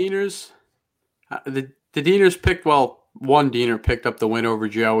find out. The Dieners, the Dieners picked, one Diener picked up the win over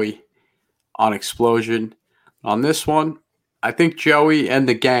Joey on Explosion. On this one, I think Joey and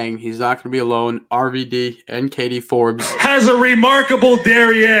the gang, he's not going to be alone. RVD and Katie Forbes has a remarkable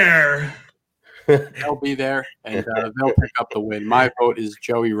derriere. They'll be there, and they'll pick up the win. My vote is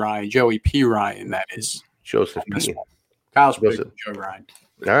Joey Ryan. Joey P. Ryan, that is. Joseph P. Kyle's picking Joey Ryan.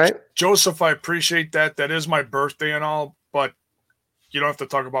 All right. Joseph, I appreciate that. That is my birthday and all, but you don't have to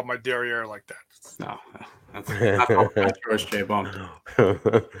talk about my derriere like that. No. That's not yours, J-Bone. All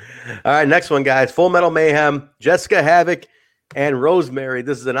right, next one, guys. Full Metal Mayhem, Jessica Havoc, and Rosemary.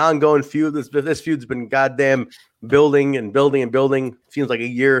 This is an ongoing feud. This feud's been goddamn building and building and building. Seems like a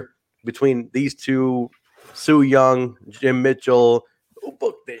year between these two, Sue Young, Jim Mitchell. Who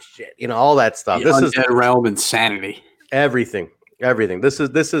booked this shit? You know, all that stuff. This is realm insanity. Everything. This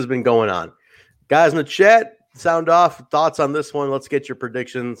has been going on. Guys in the chat, sound off. Thoughts on this one? Let's get your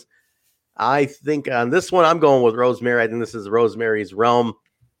predictions. I think on this one, I'm going with Rosemary. I think this is Rosemary's realm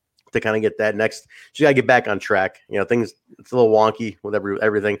to kind of get that next. She got to get back on track. You know, it's a little wonky with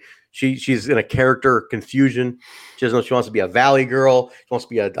everything. She's in a character confusion. She doesn't know if she wants to be a valley girl. She wants to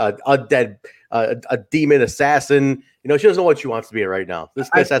be a demon assassin. You know, she doesn't know what she wants to be right now.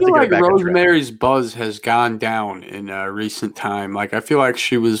 I feel like Rosemary's buzz has gone down in recent time. Like, I feel like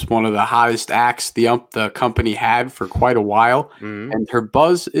she was one of the hottest acts the company had for quite a while, and her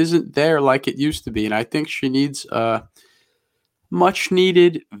buzz isn't there like it used to be. And I think she needs a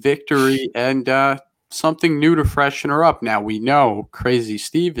much-needed victory and something new to freshen her up. Now, we know Crazy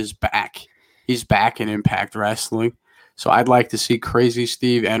Steve is back. He's back in Impact Wrestling. So I'd like to see Crazy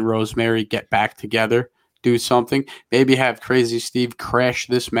Steve and Rosemary get back together, do something. Maybe have Crazy Steve crash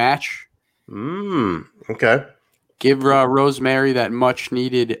this match. Okay. Give Rosemary that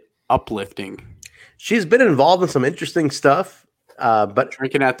much-needed uplifting. She's been involved in some interesting stuff. But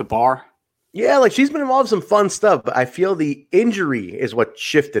drinking at the bar? Yeah, like she's been involved in some fun stuff. But I feel the injury is what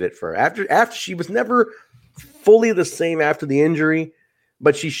shifted it for her. After she was never fully the same after the injury,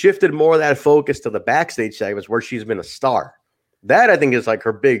 but she shifted more of that focus to the backstage segments where she's been a star. That I think is like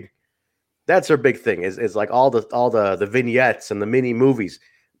her big. That's her big thing. Is like all the vignettes and the mini movies.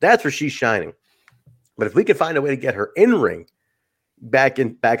 That's where she's shining. But if we could find a way to get her in ring back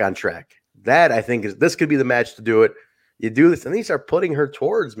on track, that I think this could be the match to do it. You do this, and then you start putting her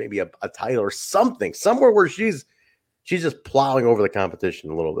towards maybe a title or something, somewhere where she's just plowing over the competition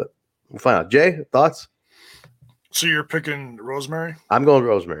a little bit. We'll find out. Jay, thoughts? So you're picking Rosemary? I'm going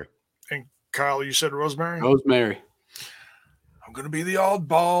Rosemary. And Kyle, you said Rosemary? Rosemary. I'm going to be the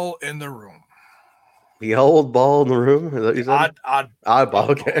oddball in the room. The old ball in the room? Is that what you said? Oddball,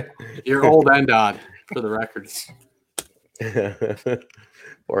 okay. You're old and odd, for the record.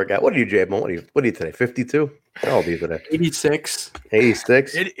 Poor guy. What are you, Jay? What are you today? 52? How old are you today? 86.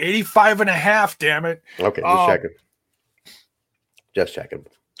 86? 85 and a half, damn it. Okay, just checking.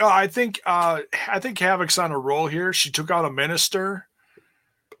 I think Havoc's on a roll here. She took out a minister,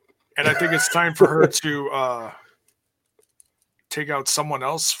 and I think it's time for her to take out someone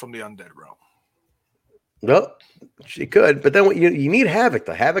else from the undead realm. Well, she could, but then you need Havoc.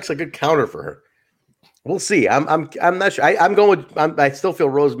 The Havoc's a good counter for her. We'll see. I'm not sure. I still feel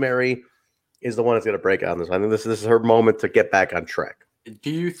Rosemary is the one that's going to break out on this. I think this is her moment to get back on track. Do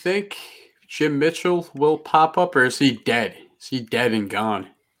you think Jim Mitchell will pop up, or is he dead? Is he dead and gone?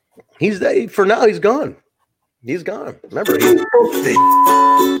 He's dead. For now, he's gone. He's gone. Remember, who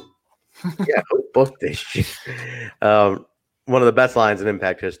booked this shit? One of the best lines in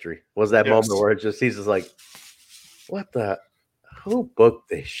Impact history was that moment where he's just like, what the? Who booked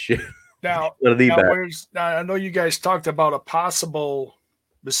this shit? Now I know you guys talked about a possible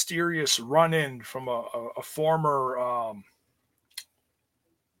mysterious run-in from a former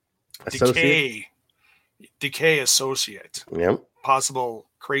Decay associate. Yep. Possible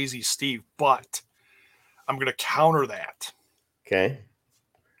Crazy Steve, but I'm going to counter that. Okay.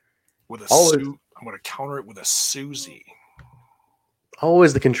 With I'm going to counter it with a Susie.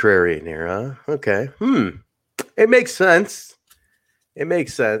 Always the contrarian here, huh? Okay. It makes sense.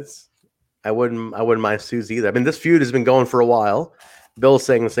 I wouldn't mind Susie either. I mean, this feud has been going for a while. Bill's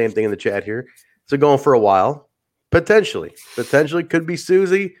saying the same thing in the chat here. It's been going for a while. Potentially could be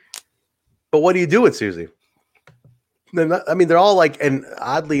Susie. But what do you do with Susie? They're all like, and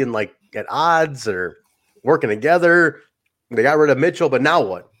oddly, and like at odds or working together. They got rid of Mitchell, but now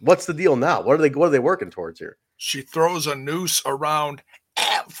what? What's the deal now? What are they working towards here? She throws a noose around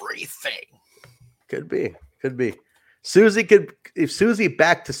everything. Could be. If Susie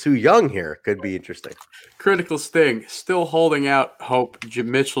back to Sue Young here could be interesting. Critical Sting still holding out hope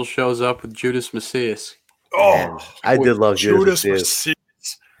Jim Mitchell shows up with Judas Macias. Oh, man, I did love Judas Macias.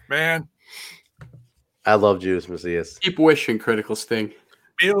 Man. I love Judas Macias. Keep wishing, Critical Sting.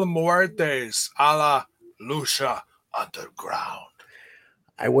 Mil Muertes a la Lucha Underground.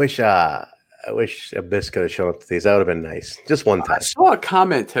 I wish Abyss could have shown up to these. That would have been nice. Just one time. I saw a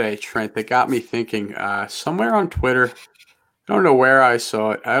comment today, Trent, that got me thinking. Somewhere on Twitter, I don't know where I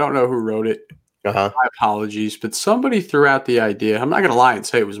saw it. I don't know who wrote it. My apologies. But somebody threw out the idea. I'm not going to lie and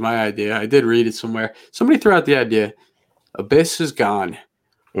say it was my idea. I did read it somewhere. Somebody threw out the idea. Abyss is gone.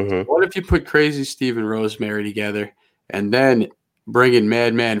 Mm-hmm. What if you put Crazy Steve and Rosemary together and then bring in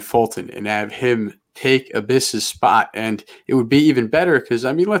Madman Fulton and have him take Abyss's spot? And it would be even better because,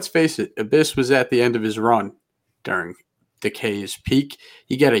 I mean, let's face it, Abyss was at the end of his run during Decay's peak.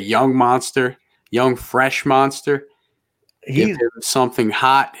 You get a young monster, fresh monster. Give him something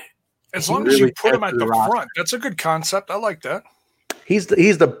hot. As long as you put him at the front, that's a good concept. I like that. He's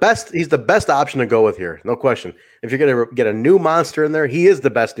the best. He's the best option to go with here, no question. If you're gonna get a new monster in there, he is the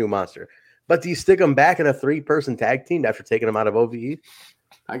best new monster. But do you stick him back in a 3-person tag team after taking him out of OVE?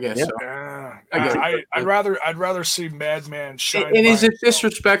 I guess so. I'd rather see Madman shine. And is it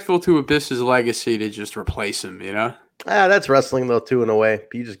disrespectful to Abyss's legacy to just replace him? You know, that's wrestling though too in a way.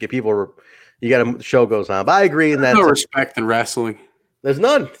 You just get people. You got the show goes on. But I agree in that. No respect in wrestling. There's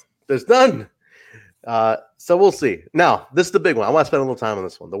none. So we'll see. Now, this is the big one. I want to spend a little time on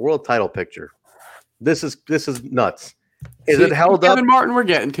this one. The world title picture. This is nuts. Is it held up? Kevin Martin, we're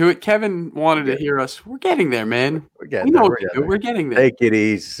getting to it. Kevin wanted to hear us. We're getting there, man. We're getting there. We're getting there. Take it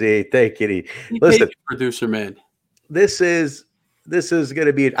easy. Listen, producer man. This is going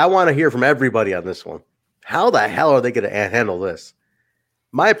to be. I want to hear from everybody on this one. How the hell are they going to handle this?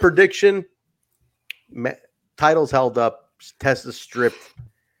 My prediction: titles held up. Test is stripped.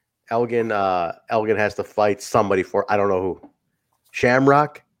 Elgin has to fight somebody for, I don't know who.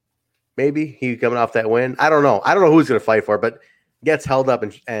 Shamrock, maybe he coming off that win. I don't know who's going to fight for, but gets held up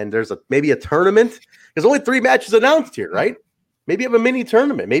and there's maybe a tournament. There's only 3 matches announced here, right? Maybe you have a mini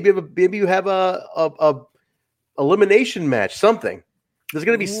tournament. Maybe you have a elimination match. Something. There's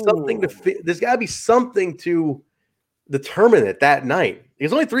going to be something there's got to be something to determine it that night.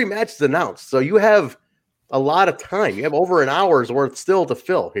 There's only 3 matches announced, so you have a lot of time. You have over an hour's worth still to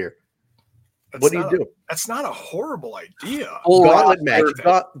fill here. What do you do? That's not a horrible idea. Gauntlet match.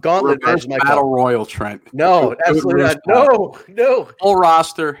 Gauntlet match. Battle Royal, Trent. No, absolutely not. No. Full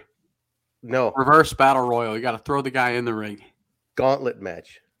roster. No. Reverse Battle Royal. You got to throw the guy in the ring. Gauntlet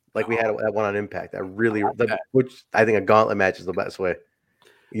match. Like we had that one on Impact. Which I think a gauntlet match is the best way.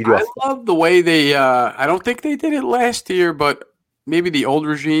 I love the way they I don't think they did it last year, but maybe the old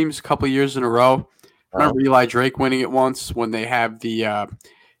regimes a couple years in a row. Remember Eli Drake winning it once when they have the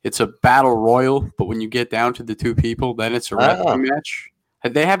it's a battle royal, but when you get down to the 2 people, then it's a wrestling match.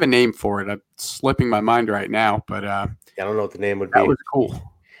 They have a name for it. I'm slipping my mind right now, but I don't know what the name would be. That was cool.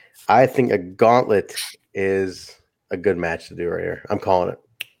 I think a gauntlet is a good match to do right here. I'm calling it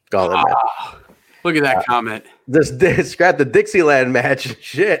gauntlet match. Look at that comment. Scrap the Dixieland match.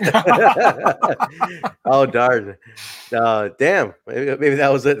 Shit. Oh darn. Damn. Maybe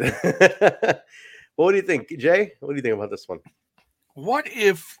that was it. What do you think, Jay? What do you think about this one? What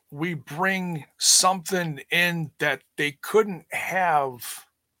if we bring something in that they couldn't have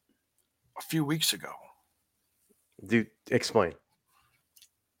a few weeks ago. Do explain.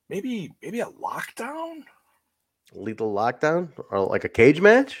 Maybe a lockdown? Lethal lockdown or like a cage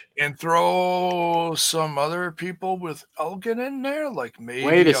match? And throw some other people with Elgin in there? Like maybe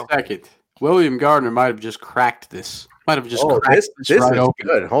Wait a second. William Gardner might have just cracked this. Might have just cracked this right is open.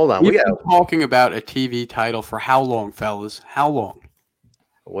 good. Hold on. We've been talking about a TV title for how long, fellas? How long?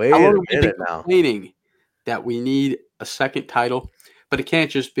 Wait how long a minute now. Complaining that we need a second title, but it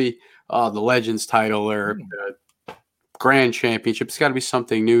can't just be the Legends title or the Grand Championship. It's got to be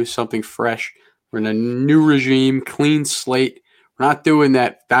something new, something fresh. We're in a new regime, clean slate. We're not doing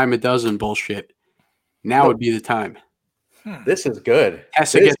that dime a dozen bullshit. Now would be the time. This is good.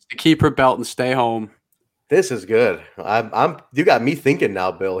 Tessa gets to keep her belt and stay home. This is good. You got me thinking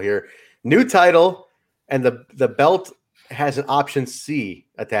now, Bill, here. New title, and the belt has an option C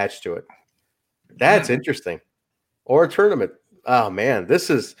attached to it. That's interesting. Or a tournament. Oh man,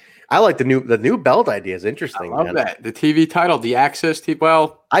 I like the new belt idea. Is interesting. I love that. The TV title, the Access TV.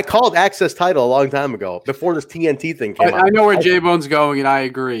 Well, I called Access title a long time ago before this TNT thing came out. I know where J-Bone's going, and I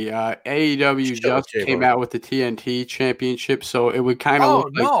agree. AEW just came out with the TNT Championship, so it would kind of. Oh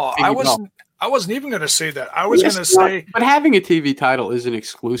no, I wasn't even going to say that. I was going to say, but having a TV title isn't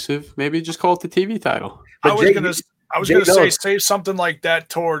exclusive. Maybe just call it the TV title. I was going to say save something like that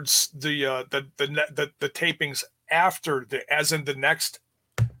towards the tapings after as in the next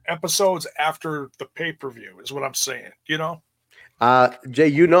episodes after the pay-per-view is what I'm saying, you know? Jay, I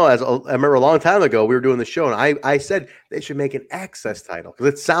remember a long time ago, we were doing the show and I said they should make an Access title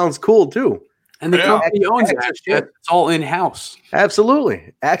because it sounds cool too. And the company owns it. It's all in-house.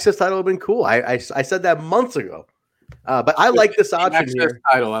 Absolutely. Access title would have been cool. I said that months ago. But I like this option Access here.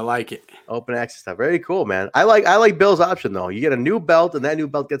 Title, I like it. Open access title. Very cool, man. I like Bill's option though. You get a new belt and that new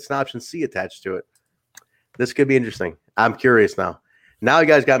belt gets an option C attached to it. This could be interesting. I'm curious now. Now you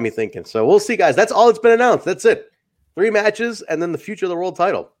guys got me thinking. So we'll see, guys. That's all that's been announced. That's it. 3 matches and then the future of the world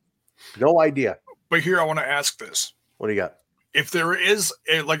title. No idea. But here I want to ask this. What do you got? If there is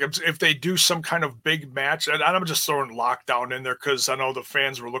if they do some kind of big match, and I'm just throwing Lockdown in there because I know the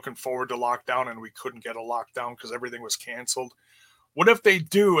fans were looking forward to Lockdown and we couldn't get a Lockdown because everything was canceled. What if they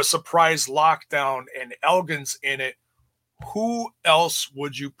do a surprise Lockdown and Elgin's in it? Who else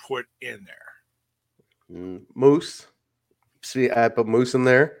would you put in there? Moose. See, I put Moose in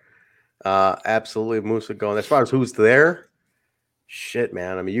there. Absolutely, Moose would go in. As far as who's there, shit,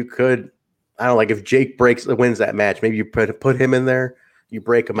 man. I mean, you could. I don't know, like if Jake wins that match, maybe you put him in there. You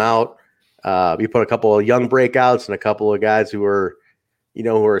break him out. You put a couple of young breakouts and a couple of guys who are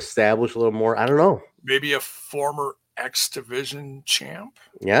established a little more. I don't know. Maybe a former X Division champ.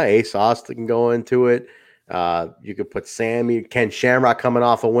 Yeah, Ace Austin can go into it. You could put Ken Shamrock coming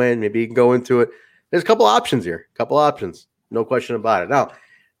off a win. Maybe you can go into it. There's a couple options here. No question about it. Now,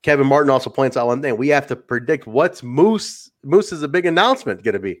 Kevin Martin also points out one thing. We have to predict what's Moose's a big announcement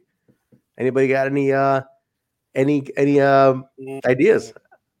going to be. Anybody got any ideas?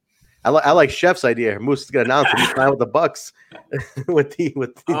 I like Chef's idea. Moose is going to announce that he's playing with the Bucks with the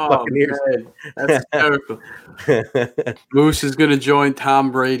Buccaneers. Man, that's terrible. Moose is going to join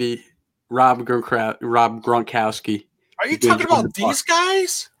Tom Brady, Rob Gronkowski. Are you talking about these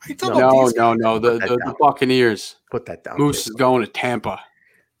guys? No. The Buccaneers. Put that down. Moose is going to Tampa.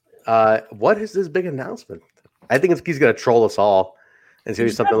 What is this big announcement? I think he's going to troll us all. And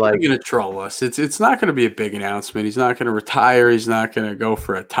he's something like going to troll us. It's not going to be a big announcement. He's not going to retire. He's not going to go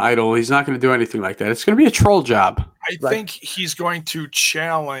for a title. He's not going to do anything like that. It's going to be a troll job. I think he's going to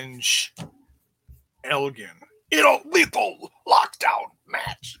challenge Elgin in a lethal lockdown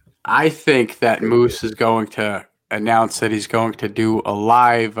match. I think that Moose is going to announce that he's going to do a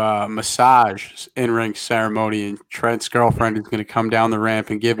live massage in-ring ceremony, and Trent's girlfriend is going to come down the ramp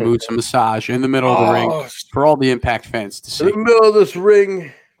and give Moose a massage in the middle of the ring for all the Impact fans to see. In the middle of this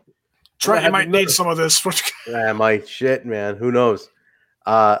ring. Trent, you might need some of this. Yeah, my shit, man. Who knows?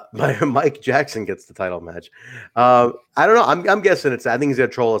 Mike Jackson gets the title match. I don't know. I'm guessing I think he's going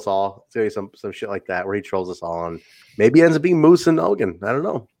to troll us all. It's going to be some shit like that where he trolls us all, and maybe it ends up being Moose and Elgin. I don't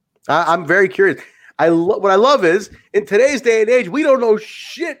know. I'm very curious. What I love is in today's day and age, we don't know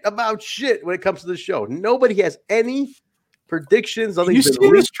shit about shit when it comes to the show. Nobody has any predictions. You see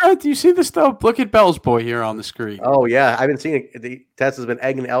this, Trent? You see this stuff? Look at Bell's boy here on the screen. Oh yeah, I've been seeing it. Tessa's been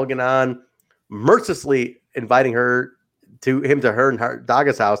egging Elgin on, mercilessly inviting her and her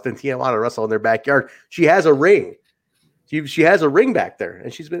Daga's house in Tijuana to wrestle in their backyard. She has a ring. She has a ring back there,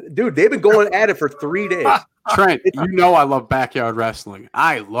 and they've been going at it for 3 days. Trent, I love backyard wrestling.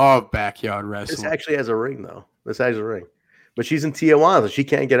 I love backyard wrestling. This actually has a ring, though. But she's in Tijuana, so she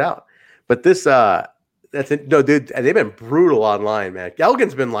can't get out. But this, that's it. No, dude, they've been brutal online, man.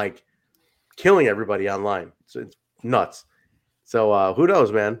 Elgin's been like killing everybody online. So it's nuts. So who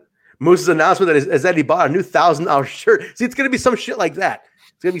knows, man? Moose's announcement is that he bought a new $1,000 shirt. See, it's going to be some shit like that.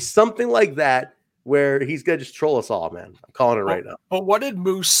 It's going to be something like that where he's going to just troll us all, man. I'm calling it right now. But what did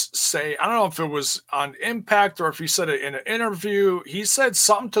Moose say? I don't know if it was on Impact or if he said it in an interview. He said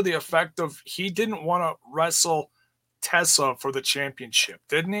something to the effect of he didn't want to wrestle Tessa for the championship,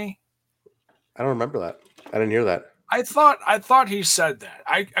 didn't he? I don't remember that. I didn't hear that. I thought he said that.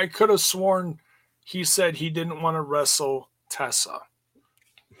 I could have sworn he said he didn't want to wrestle Tessa.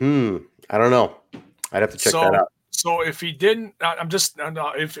 I don't know. I'd have to check that out. So if he didn't, I'm just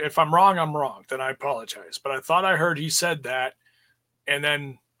if I'm wrong, I'm wrong. Then I apologize. But I thought I heard he said that, and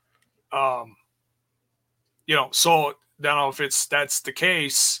then, so now if that's the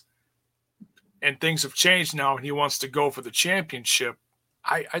case, and things have changed now, and he wants to go for the championship,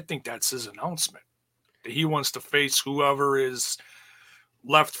 I think that's his announcement. That he wants to face whoever is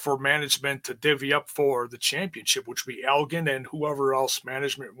left for management to divvy up for the championship, which would be Elgin and whoever else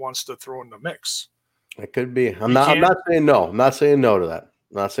management wants to throw in the mix. It could be. I'm not saying no. I'm not saying no to that.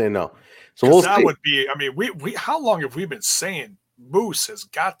 I'm not saying no. So we'll see. Would be. I mean, we how long have we been saying Moose has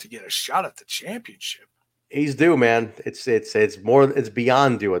got to get a shot at the championship? He's due, man. It's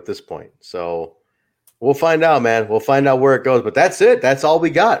beyond due at this point. So we'll find out, man. We'll find out where it goes. But that's it. That's all we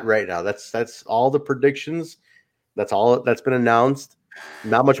got right now. That's all the predictions. That's all that's been announced.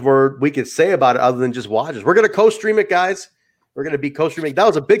 Not much more we could say about it other than just watch us. We're going to co-stream it, guys. We're going to be co-streaming. That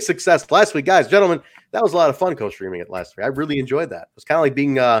was a big success last week, guys, gentlemen. That was a lot of fun co-streaming it last week. I really enjoyed that. It was kind of like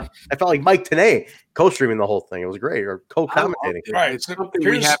being, I felt like Mike Tenay co-streaming the whole thing. It was great, or co-commentating. Right, it's something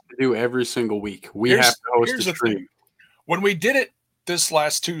we have to do every single week. We have to host a stream. When we did it this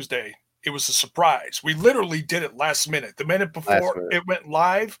last Tuesday, it was a surprise. We literally did it last minute. The minute before it went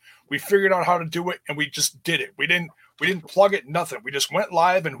live, we figured out how to do it, and we just did it. We didn't plug it, nothing. We just went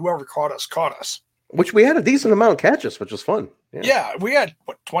live, and whoever caught us. Which we had a decent amount catch us, which was fun. Yeah, we had,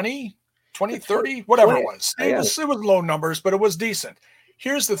 20, 30, whatever it was. It was low numbers, but it was decent.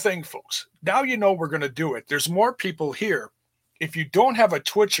 Here's the thing, folks. Now you know we're going to do it. There's more people here. If you don't have a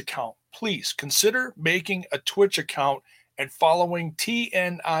Twitch account, please consider making a Twitch account and following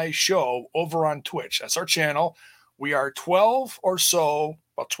TNI Show over on Twitch. That's our channel. We are 12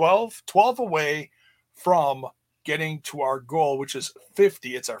 away from getting to our goal, which is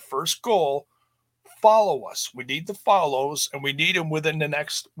 50. It's our first goal. Follow us. We need the follows, and we need them within the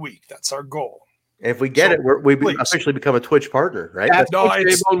next week. That's our goal. And if we get it, we officially become a Twitch partner, right? That's what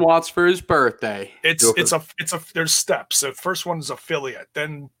J-Bone wants for his birthday. There's steps. The first one is affiliate,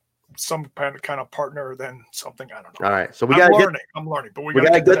 then some kind of partner, then something, I don't know. All right, so I'm learning, but we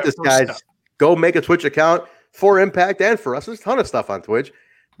gotta get this, guys. Step. Go make a Twitch account for Impact and for us. There's a ton of stuff on Twitch,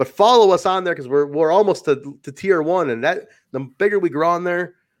 but follow us on there because we're almost to tier 1, and that the bigger we grow on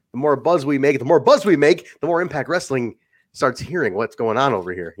there, the more buzz we make. The more buzz we make, the more Impact Wrestling starts hearing what's going on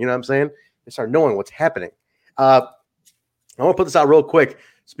over here. You know what I'm saying? They start knowing what's happening. I want to put this out real quick.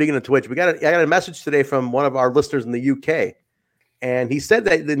 Speaking of Twitch, I got a message today from one of our listeners in the UK, and he said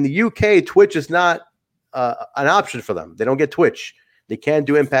that in the UK, Twitch is not an option for them. They don't get Twitch. They can't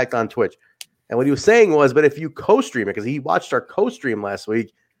do Impact on Twitch. And what he was saying was, but if you co-stream it, because he watched our co-stream last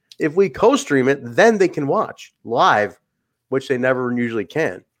week, if we co-stream it, then they can watch live, which they never usually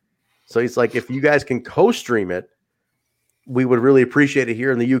can. So he's like, if you guys can co-stream it, we would really appreciate it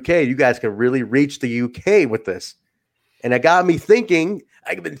here in the UK. You guys can really reach the UK with this. And it got me thinking.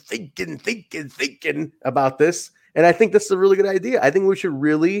 I've been thinking about this. And I think this is a really good idea. I think we should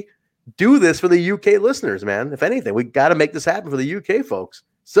really do this for the UK listeners, man. If anything, we got to make this happen for the UK folks.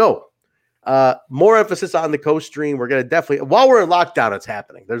 So more emphasis on the co-stream. We're going to definitely, while we're in lockdown, it's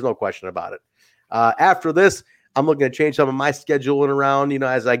happening. There's no question about it. After this, I'm looking to change some of my scheduling around,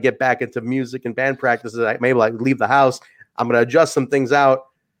 as I get back into music and band practices. Maybe leave the house. I'm going to adjust some things out,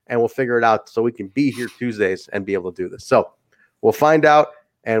 and we'll figure it out so we can be here Tuesdays and be able to do this. So we'll find out,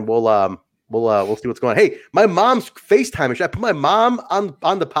 and we'll see what's going on. Hey, my mom's FaceTime. Should I put my mom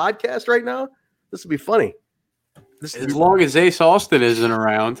on the podcast right now? This would be funny. As long as Ace Austin isn't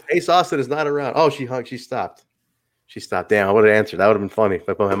around. Ace Austin is not around. Oh, she hung. She stopped. Damn, I would have answered. That would have been funny if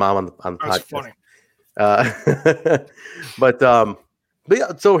I put my mom on the podcast. That's funny. But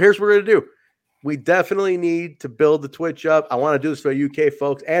yeah, so here's what we're gonna do. We definitely need to build the Twitch up. I want to do this for UK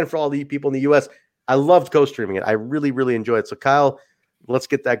folks and for all the people in the US. I loved co-streaming it. I really, really enjoyed it. So Kyle, let's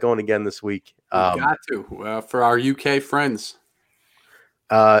get that going again this week. Got to for our UK friends.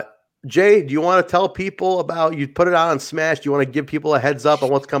 Jay, do you want to tell people about, you put it on Smash? Do you want to give people a heads up on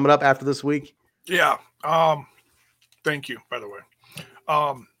what's coming up after this week? Yeah. Thank you, by the way.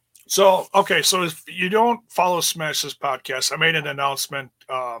 So if you don't follow Smash's podcast, I made an announcement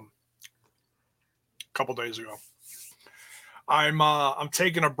a couple days ago. I'm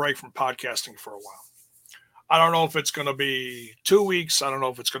taking a break from podcasting for a while. I don't know if it's going to be 2 weeks. I don't know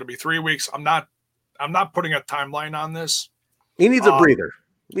if it's going to be 3 weeks. I'm not putting a timeline on this. He needs a breather.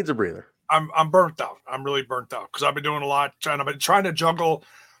 I'm burnt out. I'm really burnt out because I've been doing a lot. I've been trying to juggle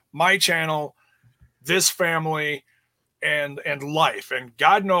my channel, this family, and life. And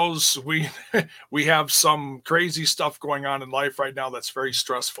God knows we have some crazy stuff going on in life right now that's very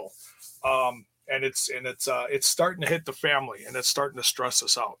stressful. And it's starting to hit the family, and it's starting to stress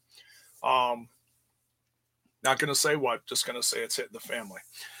us out. Not going to say what, just going to say it's hitting the family.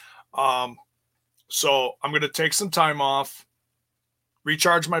 So I'm going to take some time off,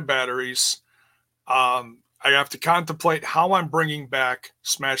 recharge my batteries. I have to contemplate how I'm bringing back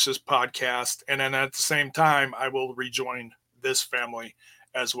Smash This podcast. And then at the same time, I will rejoin this family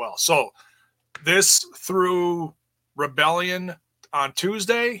as well. So this through Rebellion on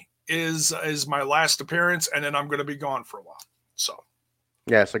Tuesday is my last appearance. And then I'm going to be gone for a while. So.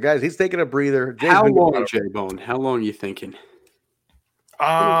 Yeah, so guys, he's taking a breather. How long, J-Bone? How long are you thinking?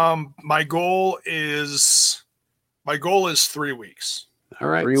 My goal is 3 weeks. All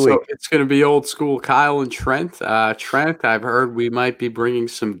right, so it's going to be old school Kyle and Trent. Trent, I've heard we might be bringing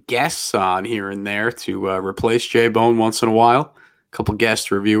some guests on here and there to replace J-Bone once in a while. A couple guest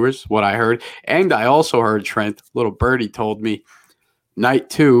reviewers, what I heard. And I also heard, Trent, little birdie told me,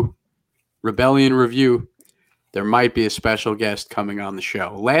 night 2, Rebellion Review, there might be a special guest coming on the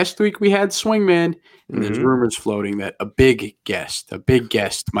show. Last week we had Swingman, and there's rumors floating that a big guest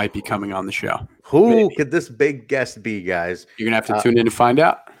might be coming on the show. Who could this big guest be, guys? You're going to have to tune in to find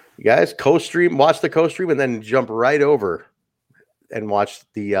out. You guys, watch the co-stream, and then jump right over and watch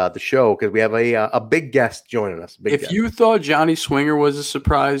the show because we have a big guest joining us. If you thought Johnny Swinger was a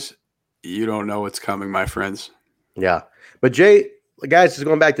surprise, you don't know what's coming, my friends. Yeah. But Jay, guys, just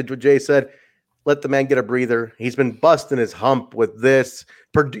going back to what Jay said, let the man get a breather. He's been busting his hump with this.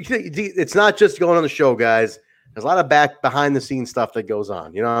 It's not just going on the show, guys. There's a lot of behind the scenes stuff that goes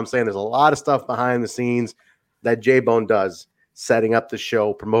on. You know what I'm saying? There's a lot of stuff behind the scenes that J-Bone does, setting up the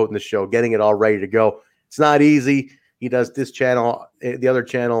show, promoting the show, getting it all ready to go. It's not easy. He does this channel, the other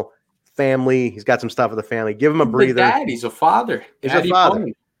channel, family. He's got some stuff with the family. Give him a breather. Dad, he's a father. He's a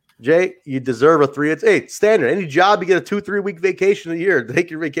father. Jay, you deserve a 3. It's standard. Any job, you get a 2-3 week vacation a year. Take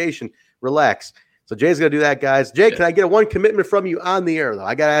your vacation. Relax. So Jay's going to do that, guys. Jay, can I get one commitment from you on the air, though?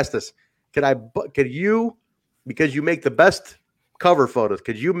 I got to ask this. Could you, because you make the best cover photos,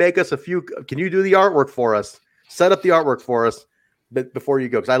 could you make us can you do the artwork for us? Set up the artwork for us before you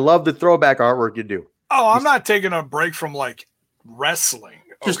go. Because I love the throwback artwork you do. Oh, I'm not taking a break from like wrestling.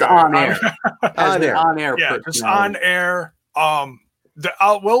 Just on air. On air. Yeah, just on air.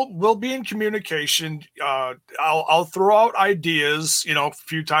 We'll be in communication. I'll throw out ideas, a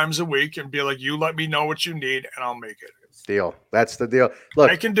few times a week and be like, you let me know what you need and I'll make it. Deal. That's the deal.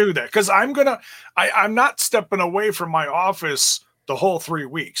 Look, I can do that because I'm not stepping away from my office the whole 3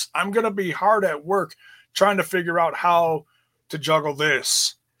 weeks. I'm going to be hard at work trying to figure out how to juggle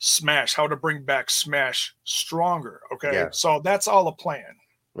this Smash, how to bring back Smash stronger. Okay. Yeah. So that's all a plan.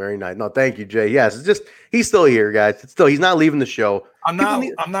 Very nice. No, thank you, Jay. Yes, it's just he's still here, guys. He's not leaving the show. I'm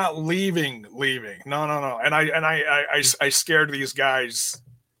not leaving. No. And I scared these guys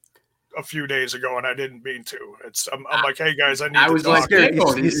a few days ago, and I didn't mean to. I'm like, hey guys, I was like,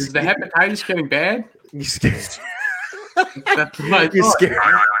 is the hepatitis getting bad? You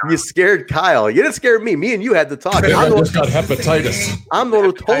scared Kyle. You didn't scare me. Me and you had to talk. I just got hepatitis. I'm the one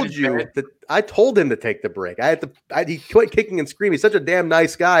who told you that. I told him to take the break. He quit kicking and screaming. He's such a damn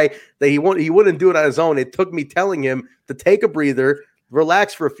nice guy that he wouldn't do it on his own. It took me telling him to take a breather,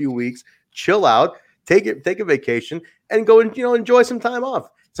 relax for a few weeks, chill out, take a vacation, and go and enjoy some time off.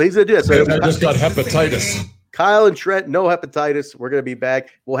 So he's gonna do that. So I just got hepatitis. Kyle and Trent, no hepatitis. We're gonna be back.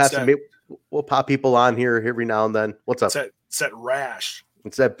 We'll have we'll pop people on here every now and then. What's up? It's that rash.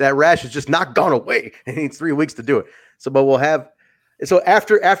 It's that rash has just not gone away. It needs 3 weeks to do it. So, but we'll have. So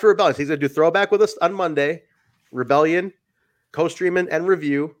after Rebellion, he's going to do throwback with us on Monday, Rebellion, co-streaming and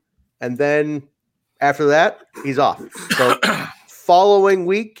review. And then after that, he's off. So following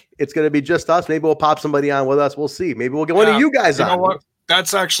week, it's going to be just us. Maybe we'll pop somebody on with us. We'll see. Maybe we'll get one of you guys on. You know what?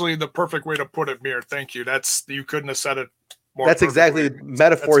 That's actually the perfect way to put it, Mir. Thank you. You couldn't have said it more. That's exactly the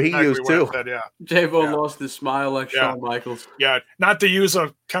metaphor he used too. J-Bo lost his smile like Shawn Michaels. Yeah. Not to use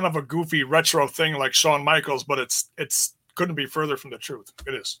a kind of a goofy retro thing like Shawn Michaels, but it's couldn't be further from the truth.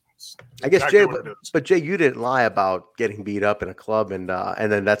 It is. I guess exactly Jay, you didn't lie about getting beat up in a club, and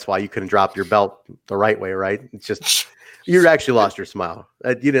then that's why you couldn't drop your belt the right way, right? It's just you actually lost your smile.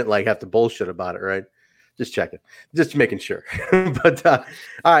 You didn't have to bullshit about it, right? Just checking, just making sure. But all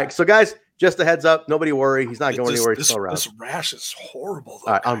right, so guys, just a heads up. Nobody worry. He's not going anywhere. He's still around. This rash is horrible.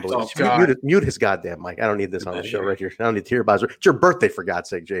 Though, all right, unbelievable. Mute his goddamn mic. I don't need this on the show right here. I don't need to hear about it. It's your birthday, for God's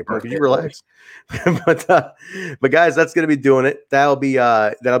sake, Jay. Could you relax? but guys, that's going to be doing it. That'll be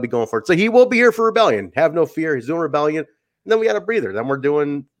going for it. So he will be here for Rebellion. Have no fear. He's doing Rebellion. And then we got a breather. Then we're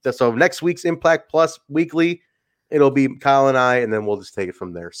doing this. So next week's Impact Plus weekly, it'll be Kyle and I, and then we'll just take it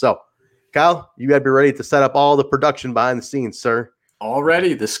from there. So, Kyle, you got to be ready to set up all the production behind the scenes, sir.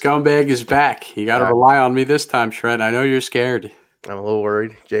 Already, the scumbag is back. You got to rely on me this time, Trent. I know you're scared. I'm a little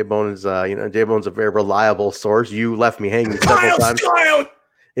worried. J-Bone is, J-Bone's a very reliable source. You left me hanging several times.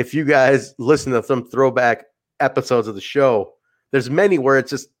 If you guys listen to some throwback episodes of the show, there's many where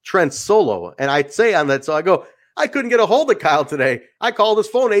it's just Trent solo. And I'd say on that, so I go, I couldn't get a hold of Kyle today. I called his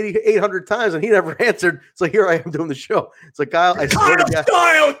phone 800 times and he never answered. So here I am doing the show. So Kyle, I swear to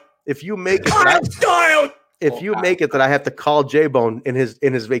God, if you make it, make it that I have to call J-Bone in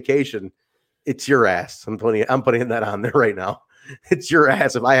his vacation, it's your ass. I'm putting that on there right now. It's your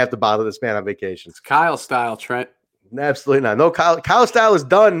ass if I have to bother this man on vacation. It's Kyle style, Trent. Absolutely not. No, Kyle style is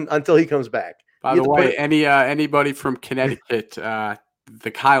done until he comes back. By the way, anybody from Connecticut,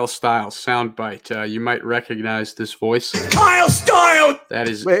 the Kyle Style soundbite. You might recognize this voice. Kyle Style! That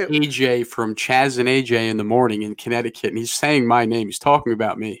is AJ from Chaz and AJ in the Morning in Connecticut. And he's saying my name. He's talking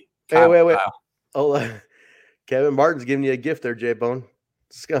about me. Wait. Oh, Kevin Martin's giving you a gift there, J-Bone.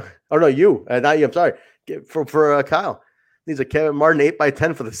 Oh, no, you. Not you. I'm sorry. For Kyle. Needs a Kevin Martin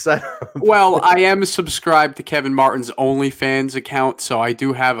 8x10 for the set. Well, I am subscribed to Kevin Martin's OnlyFans account, so I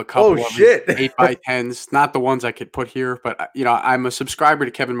do have a couple of 8x10s. Not the ones I could put here, but I'm a subscriber to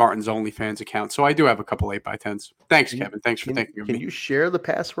Kevin Martin's OnlyFans account, so I do have a couple 8x10s. Thanks, Kevin. Thanks for thinking of me. Can you share the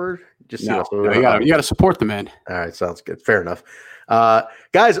password? You got to support the man. All right, sounds good. Fair enough.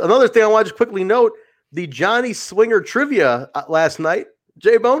 Guys, another thing I want to just quickly note, the Johnny Swinger trivia last night.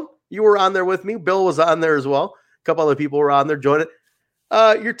 J-Bone, you were on there with me. Bill was on there as well. A couple other people were on there. Join it.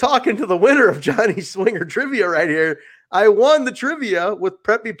 You're talking to the winner of Johnny Swinger trivia right here. I won the trivia with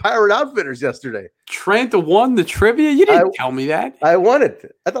Preppy Pirate Outfitters yesterday. Trent won the trivia? You didn't tell me that. I won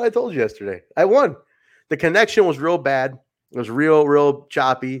it. I thought I told you yesterday. I won. The connection was real bad. It was real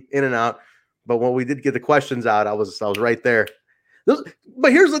choppy, in and out. But when we did get the questions out, I was right there.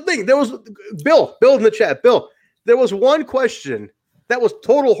 But here's the thing. There was Bill in the chat. Bill, there was one question that was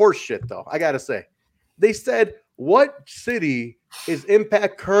total horse shit, though, I got to say. They said, what city is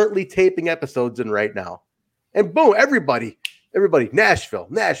Impact currently taping episodes in right now? And boom, everybody, Nashville,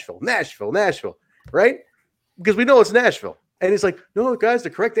 right? Because we know it's Nashville. And he's like, no, guys, the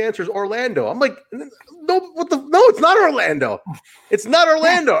correct answer is Orlando. I'm like, no, it's not Orlando. It's not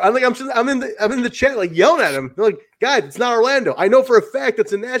Orlando. I'm like, I'm in the chat, like yelling at him. They're like, guys, it's not Orlando. I know for a fact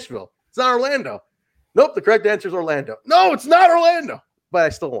it's in Nashville. It's not Orlando. Nope, the correct answer is Orlando. No, it's not Orlando. But I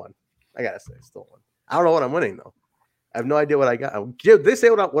still won. I gotta say, I still won. I don't know what I'm winning though. I have no idea what I got. They say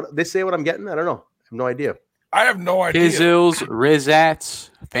what I'm getting. I don't know. I have no idea. I have no idea. Kizzles, Rizats,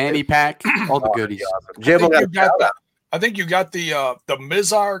 fanny pack, all the goodies. I think you got the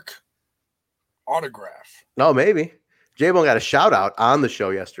Mizark autograph. No, maybe. J-Bone got a shout out on the show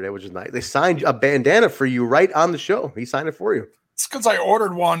yesterday, which is nice. They signed a bandana for you right on the show. He signed it for you. It's because I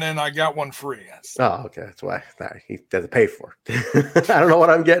ordered one and I got one free. Yes. Oh, okay. That's why he doesn't pay for it. I don't know what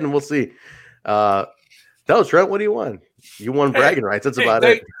I'm getting. We'll see. Tell us, Trent, what do you want? You won bragging rights. That's about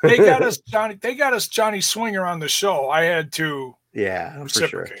it. They got us Johnny Swinger on the show. I had to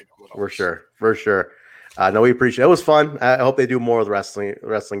reciprocate for sure. No, we appreciate it. It was fun. I hope they do more with wrestling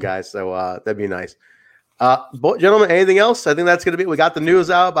guys. So that'd be nice. Gentlemen, anything else? I think that's going to be. We got the news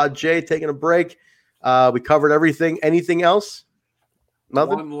out about Jay taking a break. We covered everything. Anything else?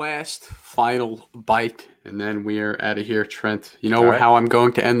 Nothing. One last final bite, and then we are out of here. Trent, you know how I'm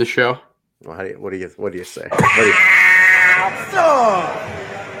going to end the show? Well, what do you say?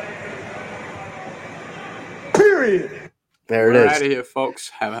 Period. There it is. Out of here,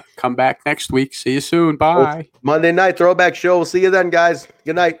 folks. Come back next week. See you soon. Bye. Monday night throwback show. We'll see you then, guys.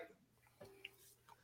 Good night.